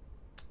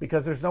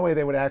 because there's no way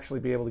they would actually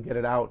be able to get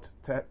it out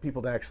to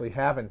people to actually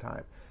have in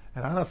time.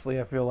 And honestly,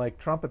 I feel like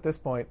Trump at this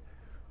point,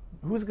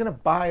 who's going to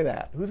buy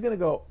that? Who's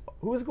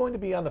going to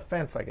be on the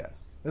fence, I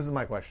guess? This is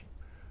my question.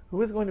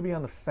 Who is going to be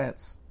on the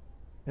fence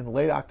in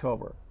late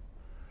October?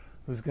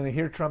 Who's going to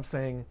hear Trump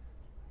saying,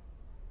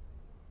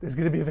 there's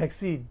going to be a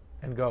vaccine,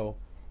 and go,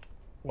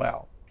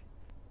 well,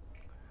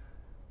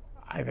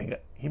 I think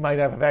he might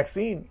have a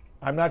vaccine.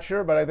 I'm not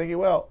sure, but I think he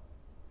will.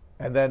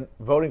 And then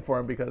voting for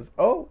him because,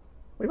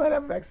 we might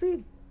have a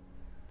vaccine.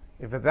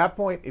 If at that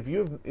point,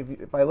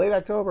 if by late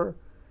October,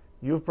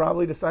 you've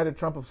probably decided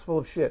Trump is full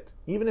of shit,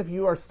 even if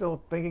you are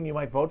still thinking you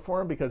might vote for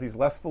him because he's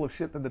less full of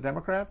shit than the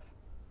Democrats,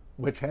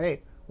 which,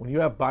 hey, when you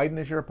have Biden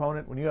as your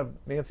opponent, when you have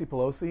Nancy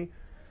Pelosi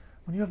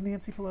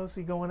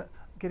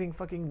getting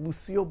fucking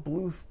Lucille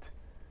Bluethed,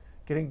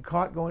 getting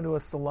caught going to a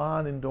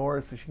salon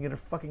indoors so she can get her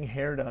fucking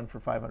hair done for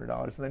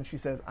 $500, and then she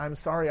says, I'm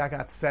sorry I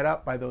got set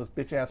up by those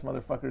bitch-ass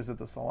motherfuckers at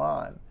the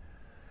salon.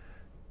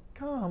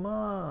 Come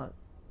on.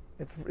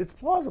 It's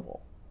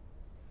plausible.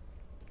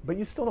 But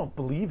you still don't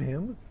believe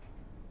him.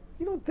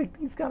 You don't think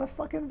he's got a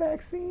fucking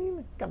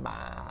vaccine? Come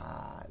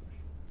on.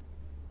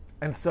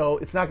 And so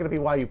it's not going to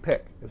be why you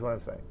pick, is what I'm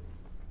saying.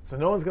 So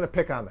no one's going to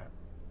pick on that.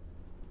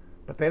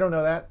 But they don't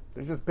know that.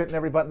 They're just hitting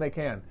every button they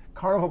can.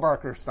 Carnival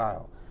Barker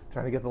style.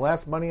 Trying to get the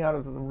last money out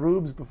of the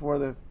rubes before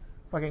they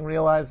fucking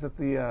realize that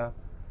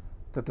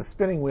the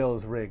spinning wheel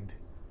is rigged.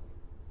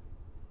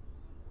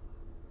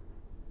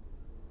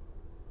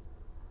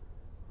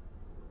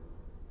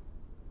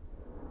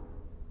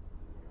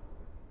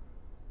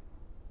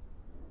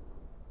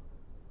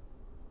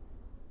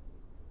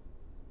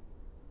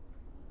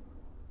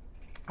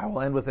 I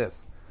will end with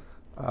this.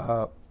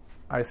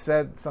 I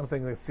said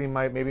something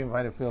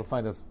that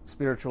find a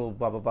spiritual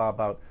blah, blah, blah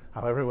about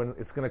how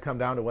it's going to come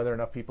down to whether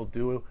enough people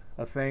do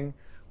a thing.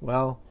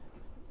 Well,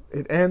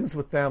 it ends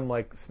with them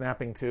like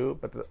snapping to,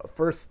 but the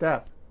first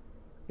step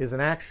is an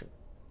action.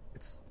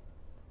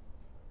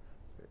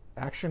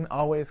 Action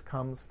always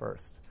comes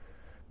first,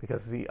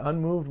 because the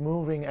unmoved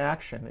moving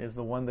action is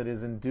the one that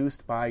is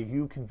induced by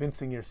you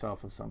convincing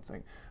yourself of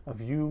something,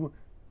 of you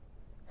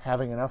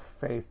having enough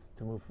faith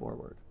to move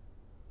forward.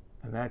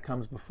 And that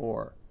comes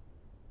before.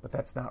 But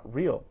that's not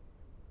real.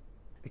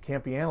 It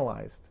can't be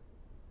analyzed.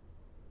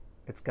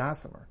 It's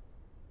gossamer.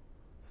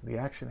 So the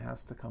action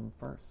has to come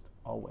first,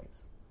 always.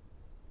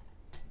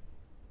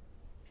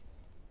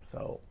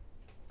 So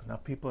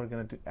enough people are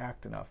going to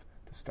act enough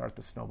to start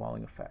the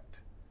snowballing effect.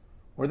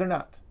 Or they're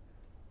not.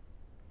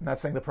 I'm not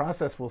saying the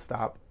process will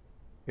stop.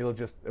 There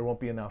won't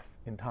be enough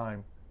in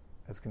time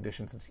as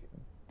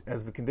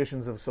the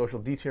conditions of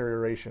social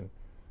deterioration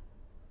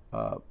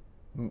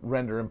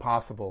render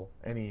impossible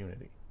any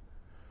unity.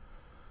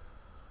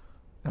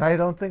 And I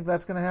don't think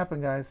that's going to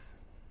happen, guys.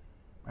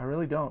 I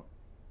really don't.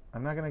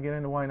 I'm not going to get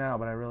into why now,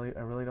 but I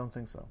really don't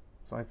think so.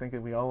 So I think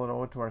that we all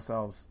owe it to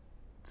ourselves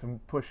to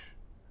push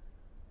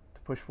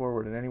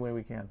forward in any way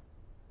we can.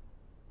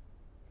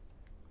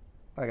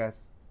 Bye,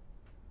 guys.